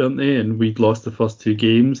group, weren't they? And we'd lost the first 2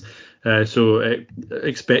 games. So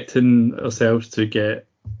expecting ourselves to get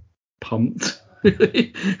pumped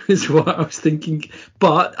is what I was thinking.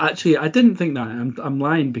 But actually, I didn't think that. I'm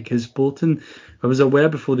lying because Sporting. I was aware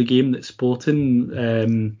before the game that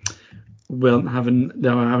Sporting they're having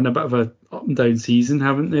a bit of a up and down season,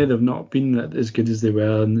 haven't they? They've not been as good as they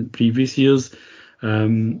were in the previous years.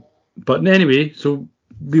 But anyway, so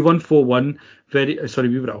we won 4-1. We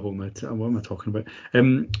were at home. What am I talking about?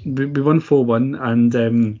 We won 4-1,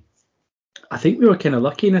 and I think we were kind of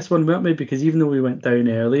lucky in this one, weren't we? Because even though we went down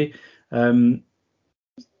early,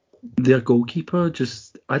 their goalkeeper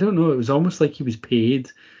I don't know, it was almost like he was paid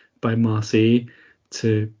by Marseille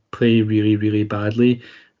to play really, really badly.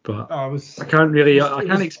 But I can't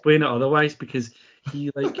explain it otherwise because he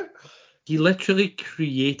literally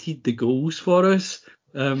created the goals for us.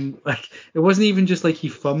 It wasn't even just like he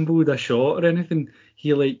fumbled a shot or anything.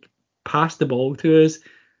 He passed the ball to us.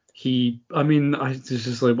 It's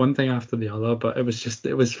just like one thing after the other, but it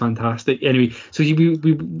was fantastic. Anyway, so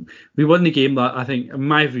we won the game. That I think, in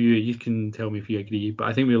my view, you can tell me if you agree, but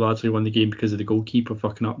I think we largely won the game because of the goalkeeper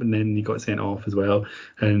fucking up, and then he got sent off as well,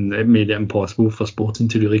 and it made it impossible for Sporting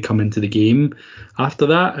to really come into the game after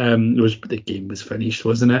that. The game was finished,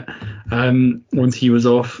 wasn't it? Once he was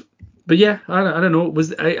off. But yeah, I don't know. It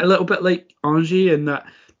was a little bit like Angers in that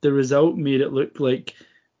the result made it look like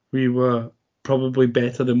we were probably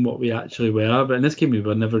better than what we actually were, but in this game we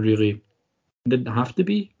were never really, didn't have to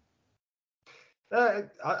be.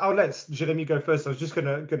 I'll let Jeremy go first. I was just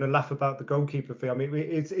gonna laugh about the goalkeeper thing. I mean,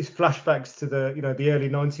 it's flashbacks to the early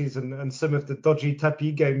 90s and some of the dodgy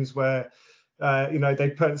tapis games where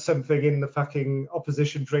they put something in the fucking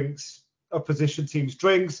opposition team's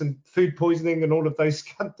drinks and food poisoning and all of those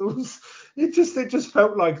scandals. It just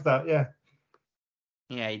felt like that, yeah.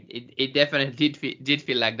 Yeah, it definitely did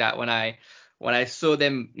feel like that when I saw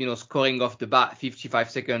them, scoring off the bat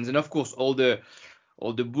 55 seconds, and of course all the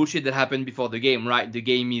bullshit that happened before the game, right? The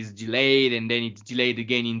game is delayed, and then it's delayed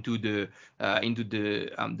again into the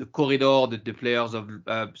corridor that the players of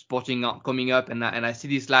Sporting are coming up, and I see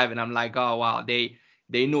this live, and I'm like, oh wow, they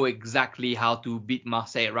know exactly how to beat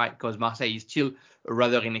Marseille, right? Because Marseille is still a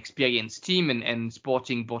rather inexperienced team, and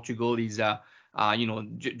Sporting Portugal is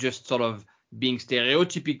just sort of being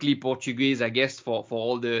stereotypically Portuguese, I guess, for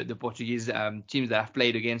all the Portuguese teams that I've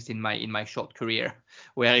played against in my short career,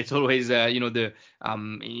 where it's always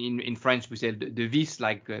in French we say the vis,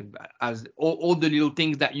 as all the little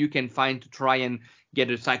things that you can find to try and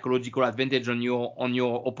get a psychological advantage on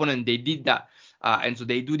your opponent. They did that, and so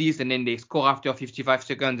they do this, and then they score after 55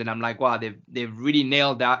 seconds, and I'm like, wow, they've really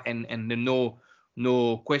nailed that, and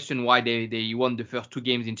no question why they won the first 2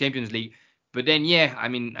 games in Champions League. But then, yeah, I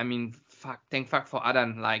mean, thank fuck for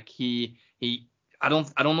Adam. Like he I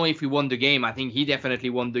don't know if we won the game. I think he definitely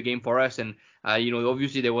won the game for us. And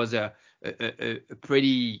obviously there was a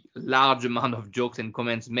pretty large amount of jokes and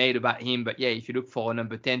comments made about him. But yeah, if you look for a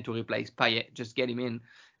number 10 to replace Payet, just get him in,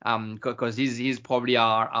 because he's probably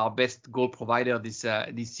our best goal provider this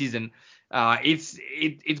season.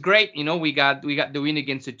 It's great. We got the win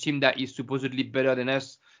against a team that is supposedly better than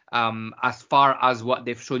us, as far as what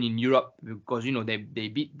they've shown in Europe, because they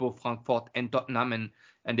beat both Frankfurt and Tottenham,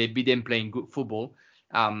 and they beat them playing good football.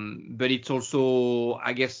 But it's also,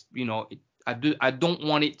 I guess, I don't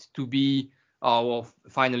want it to be, oh well,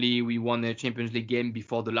 finally we won a Champions League game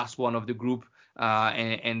before the last one of the group,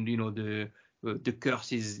 and the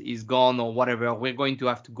curse is gone or whatever. We're going to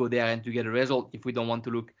have to go there and to get a result if we don't want to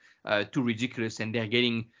look too ridiculous. And they're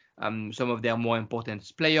getting some of their more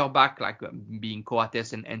important player back, like being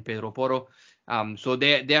Coates and Pedro Porro. So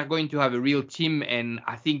they're going to have a real team. And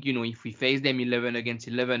I think, if we face them 11 against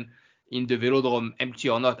 11 in the Velodrome, empty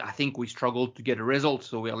or not, I think we struggled to get a result.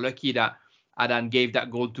 So we're lucky that Adan gave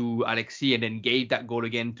that goal to Alexis and then gave that goal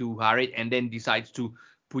again to Harit, and then decides to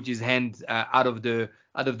put his hand out of the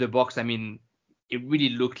box. I mean, it really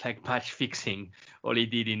looked like match fixing all he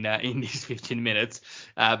did in these 15 minutes.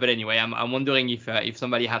 But anyway, I'm wondering if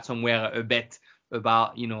somebody had somewhere a bet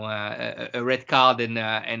about a red card and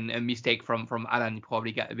a mistake from Alan. He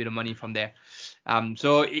probably got a bit of money from there.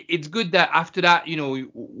 So it's good that after that,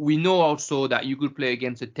 we know also that you could play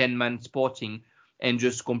against a 10-man Sporting and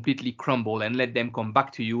just completely crumble and let them come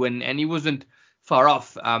back to you. And he wasn't far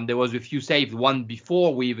off. There was a few saves, one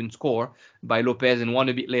before we even score by Lopez and one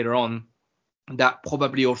a bit later on, that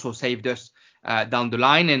probably also saved us down the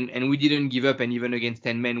line. And we didn't give up. And even against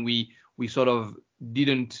 10 men, we sort of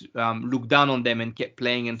didn't look down on them and kept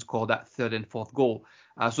playing and scored that third and fourth goal.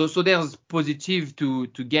 So there's positive to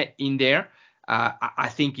get in there. I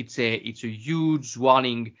think it's a huge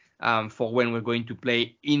warning for when we're going to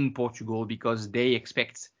play in Portugal, because they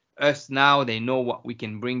expect us now. They know what we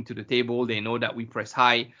can bring to the table. They know that we press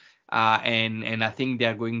high, and I think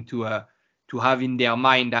they're going to have in their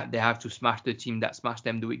mind that they have to smash the team that smashed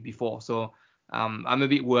them the week before. So I'm a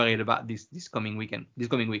bit worried about this coming week.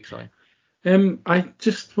 Sorry. I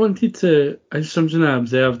just wanted to. Something I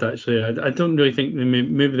observed actually. I don't really think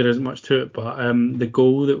maybe there isn't much to it, but the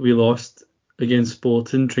goal that we lost against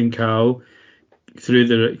Sporting, Trincao,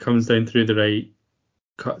 comes down through the right,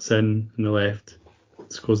 cuts in on the left,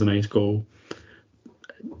 scores a nice goal.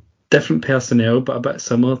 Different personnel, but a bit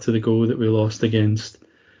similar to the goal that we lost against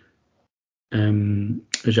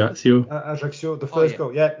Ajaccio. Ajaccio, the first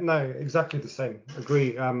goal. Yeah, no, exactly the same.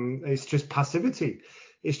 Agree. It's just passivity.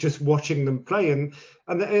 It's just watching them play, and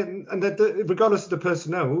regardless of the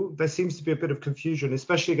personnel, there seems to be a bit of confusion,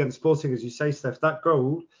 especially against Sporting, as you say, Steph. That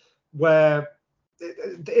goal where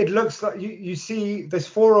it looks like you see there's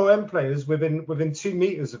 4 OM players within 2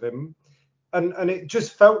 meters of him, and it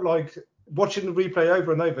just felt like watching the replay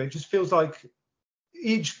over and over. It just feels like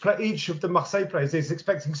each of the Marseille players is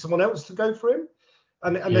expecting someone else to go for him,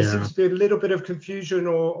 and there seems to be a little bit of confusion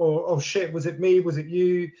or shit. Was it me? Was it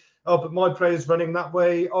you? Oh, but my player's running that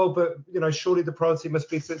way. Oh, but surely the priority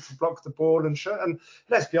must be to block the ball and shit. And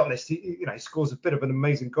let's be honest, he scores a bit of an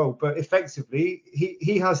amazing goal, but effectively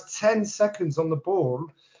he has 10 seconds on the ball.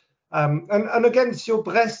 And against your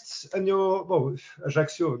Brests and your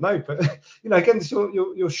Ajaccio, no, but against your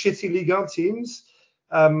shitty Ligue 1 teams,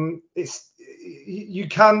 you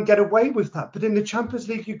can get away with that, but in the Champions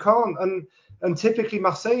League you can't. And typically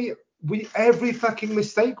Marseille, every fucking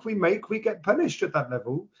mistake we make, we get punished at that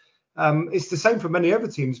level. It's the same for many other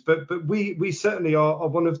teams, but we certainly are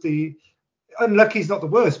one of the unlucky is not the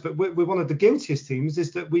worst, but we're one of the guiltiest teams.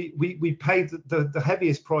 Is that we pay the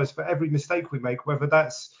heaviest price for every mistake we make, whether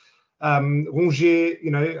that's Rongier,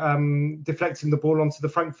 deflecting the ball onto the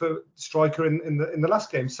Frankfurt striker in the last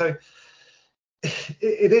game. So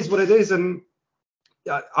it is what it is, and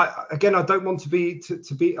I don't want to be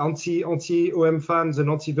anti OM fans and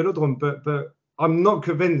anti Velodrome, but I'm not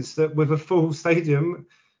convinced that with a full stadium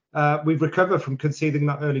we've recovered from conceding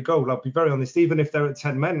that early goal. I'll be very honest. Even if they're at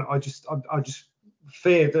 10 men, I just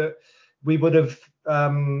fear that we would have,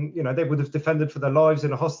 they would have defended for their lives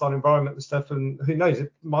in a hostile environment and stuff. And who knows?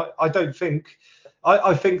 I think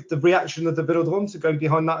the reaction of the Velodrome to going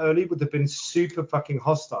behind that early would have been super fucking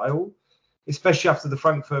hostile, especially after the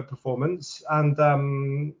Frankfurt performance. And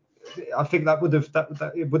I think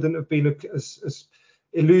that it wouldn't have been as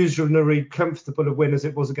illusionary, comfortable a win as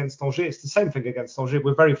it was against Angers. It's the same thing against Angers.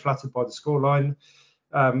 We're very flattered by the scoreline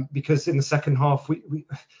because in the second half, we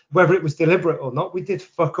whether it was deliberate or not, we did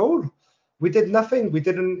fuck all. we did nothing. We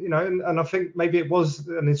didn't, and I think maybe it was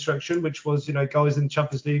an instruction, which was, guys, in the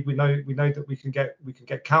Champions League, we know that we can get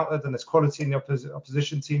countered, and there's quality in the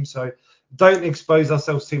opposition team. So don't expose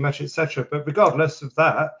ourselves too much, etc. But regardless of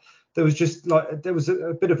that, there was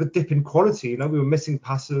a bit of a dip in quality. We were missing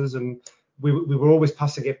passes, and we were always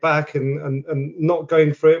passing it back and not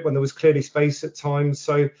going for it when there was clearly space at times.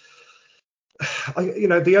 So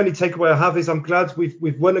the only takeaway I have is I'm glad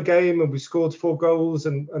we've won a game and we scored 4 goals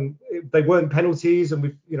and they weren't penalties,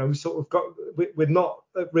 and we're not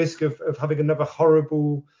at risk of having another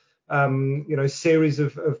horrible series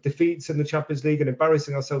of defeats in the Champions League and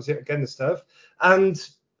embarrassing ourselves yet again and stuff. And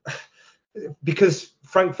because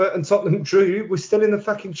Frankfurt and Tottenham drew, we're still in the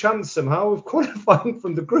fucking chance somehow of qualifying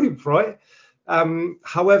from the group, right?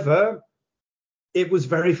 However, it was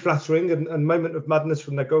very flattering and moment of madness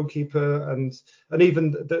from their goalkeeper, and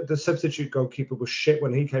even the substitute goalkeeper was shit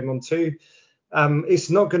when he came on too. It's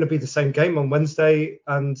not going to be the same game on Wednesday,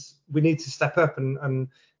 and we need to step up and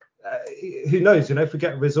who knows, if we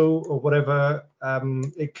get a result or whatever,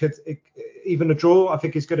 even a draw I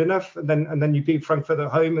think is good enough, and then you beat Frankfurt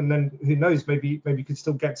at home, and then who knows, maybe you could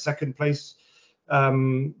still get second place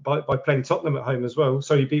by playing Tottenham at home as well.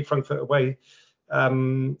 So you beat Frankfurt away,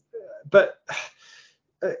 but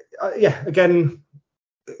again,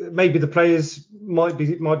 maybe the players might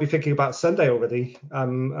be thinking about Sunday already,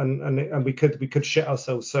 and we could shit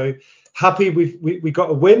ourselves. So happy we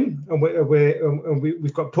got a win, and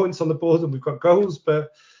we've got points on the board and we've got goals,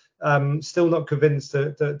 but still not convinced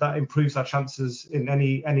that improves our chances in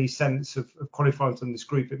any sense of qualifying from this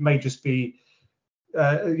group. It may just be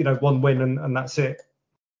one win and that's it.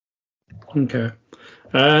 Okay.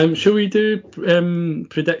 Shall we do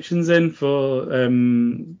predictions then for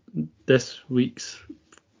this week's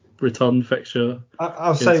return fixture?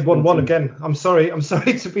 I'll say 1-1 again. I'm sorry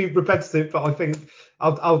to be repetitive, but I think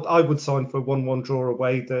I would sign for a 1-1 draw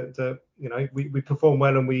away. That we perform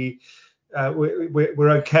well and we're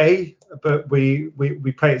okay, but we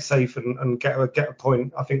play it safe and get a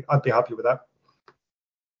point. I think I'd be happy with that.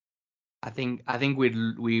 I think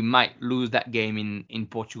we might lose that game in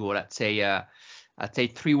Portugal. I'd say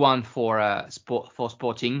 3-1 for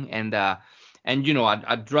Sporting, and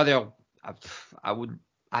I'd rather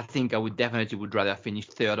I think I would definitely rather finish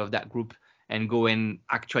third of that group and go and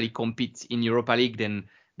actually compete in Europa League than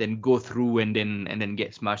go through and then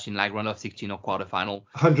get smashed in like round of 16 or quarterfinal.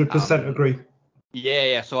 100% agree.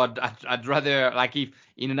 Yeah. So I'd rather, like, if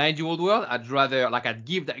in an ideal world, I'd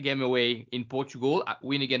give that game away in Portugal,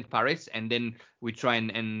 win against Paris, and then we try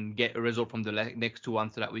and get a result from the next 2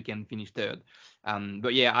 ones so that we can finish third.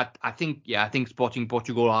 But yeah, I think Sporting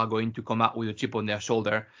Portugal are going to come out with a chip on their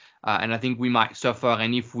shoulder, and I think we might suffer.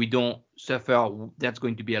 And if we don't suffer, that's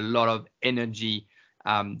going to be a lot of energy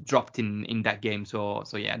dropped in that game. So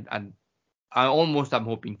yeah, and I'm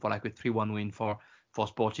hoping for like a 3-1 win for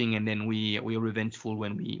Sporting, and then we're revengeful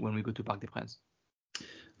when we go to Parc des Princes.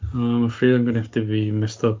 I'm afraid I'm going to have to be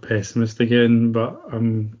Mr. Pessimist again, but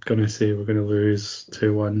I'm going to say we're going to lose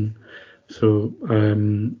 2-1. So,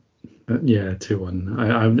 yeah,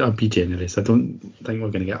 2-1. I'll be generous. I don't think we're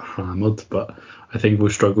going to get hammered, but I think we'll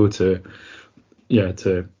struggle to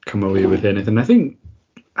come away with anything. I think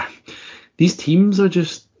these teams are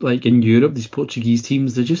just, like in Europe, these Portuguese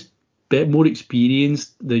teams, they're just a bit more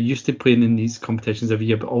experienced. They're used to playing in these competitions every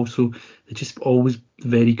year, but also they're just always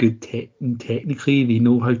very good technically. They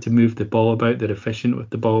know how to move the ball about. They're efficient with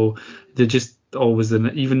the ball. They're just always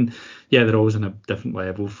they're always on a different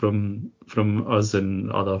level from us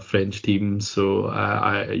and other French teams. So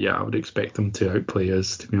I would expect them to outplay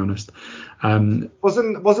us, to be honest.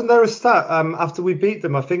 Wasn't there a stat after we beat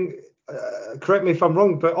them? I think. Correct me if I'm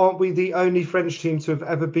wrong, but aren't we the only French team to have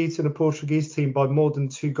ever beaten a Portuguese team by more than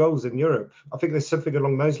 2 goals in Europe? I think there's something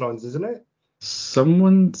along those lines, isn't it?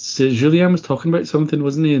 Someone said, Julian was talking about something,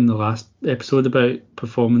 wasn't he, in the last episode about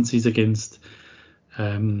performances against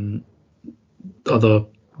other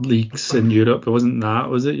leagues in Europe? It wasn't that,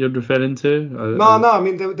 was it, you're referring to? No. I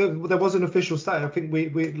mean, there was an official stat. I think we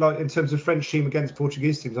like in terms of French team against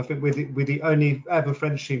Portuguese teams. I think we're the only ever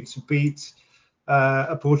French team to beat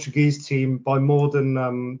a Portuguese team by more than a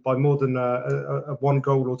 1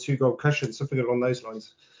 goal or 2 goal cushion, something along those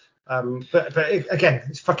lines. But again,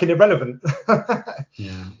 it's fucking irrelevant.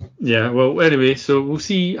 Yeah. Well, anyway, so we'll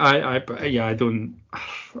see. I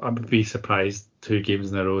would be surprised 2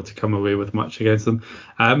 games in a row to come away with much against them.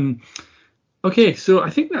 Okay, so I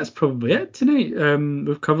think that's probably it tonight.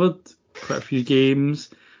 We've covered quite a few games.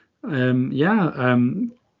 It's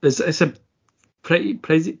a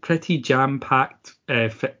pretty jam-packed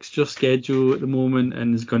fixture schedule at the moment,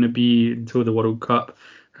 and is going to be until the World Cup.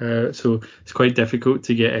 So it's quite difficult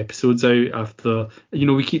to get episodes out after,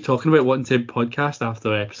 we keep talking about wanting to podcast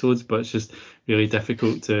after episodes, but it's just really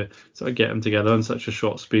difficult to sort of get them together in such a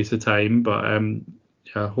short space of time. But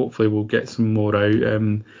yeah, hopefully we'll get some more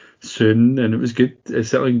out soon. And it was good. It's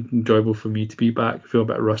certainly enjoyable for me to be back. I feel a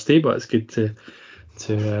bit rusty, but it's good to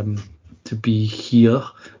be here.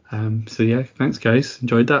 So yeah, thanks guys.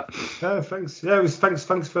 Enjoyed that. Thanks. Yeah, it was thanks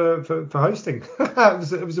for hosting.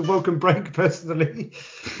 it was a welcome break personally.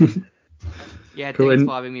 Yeah, Cool. thanks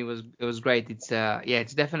for having me. It was great. It's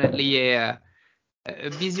definitely a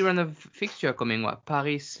busy run of fixture coming. What,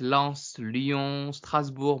 Paris, Lens, Lyon,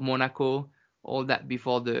 Strasbourg, Monaco, all that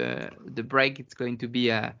before the break. It's going to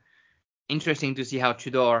be interesting to see how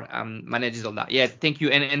Tudor manages all that. Yeah, thank you.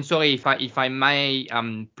 And sorry if I may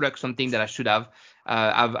plug something that I should have.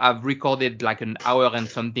 I've recorded like an hour and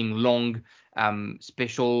something long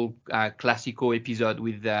special Classico episode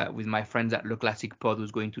with my friends at Le Classic Pod,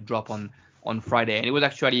 who's going to drop on Friday, and it was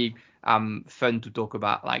actually fun to talk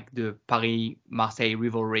about like the Paris-Marseille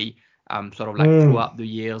rivalry, sort of like throughout the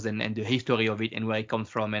years and the history of it and where it comes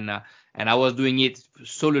from. And I was doing it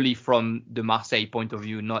solely from the Marseille point of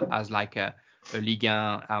view, not as like a Ligue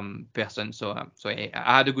 1 person. So I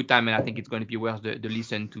had a good time, and I think it's going to be worth the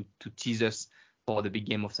listen to tease us for the big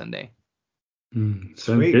game of Sunday. Sounds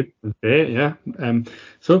good. Okay, yeah.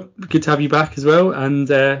 So good to have you back as well, and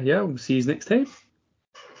yeah, we'll see you next time.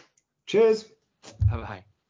 Cheers. Bye bye.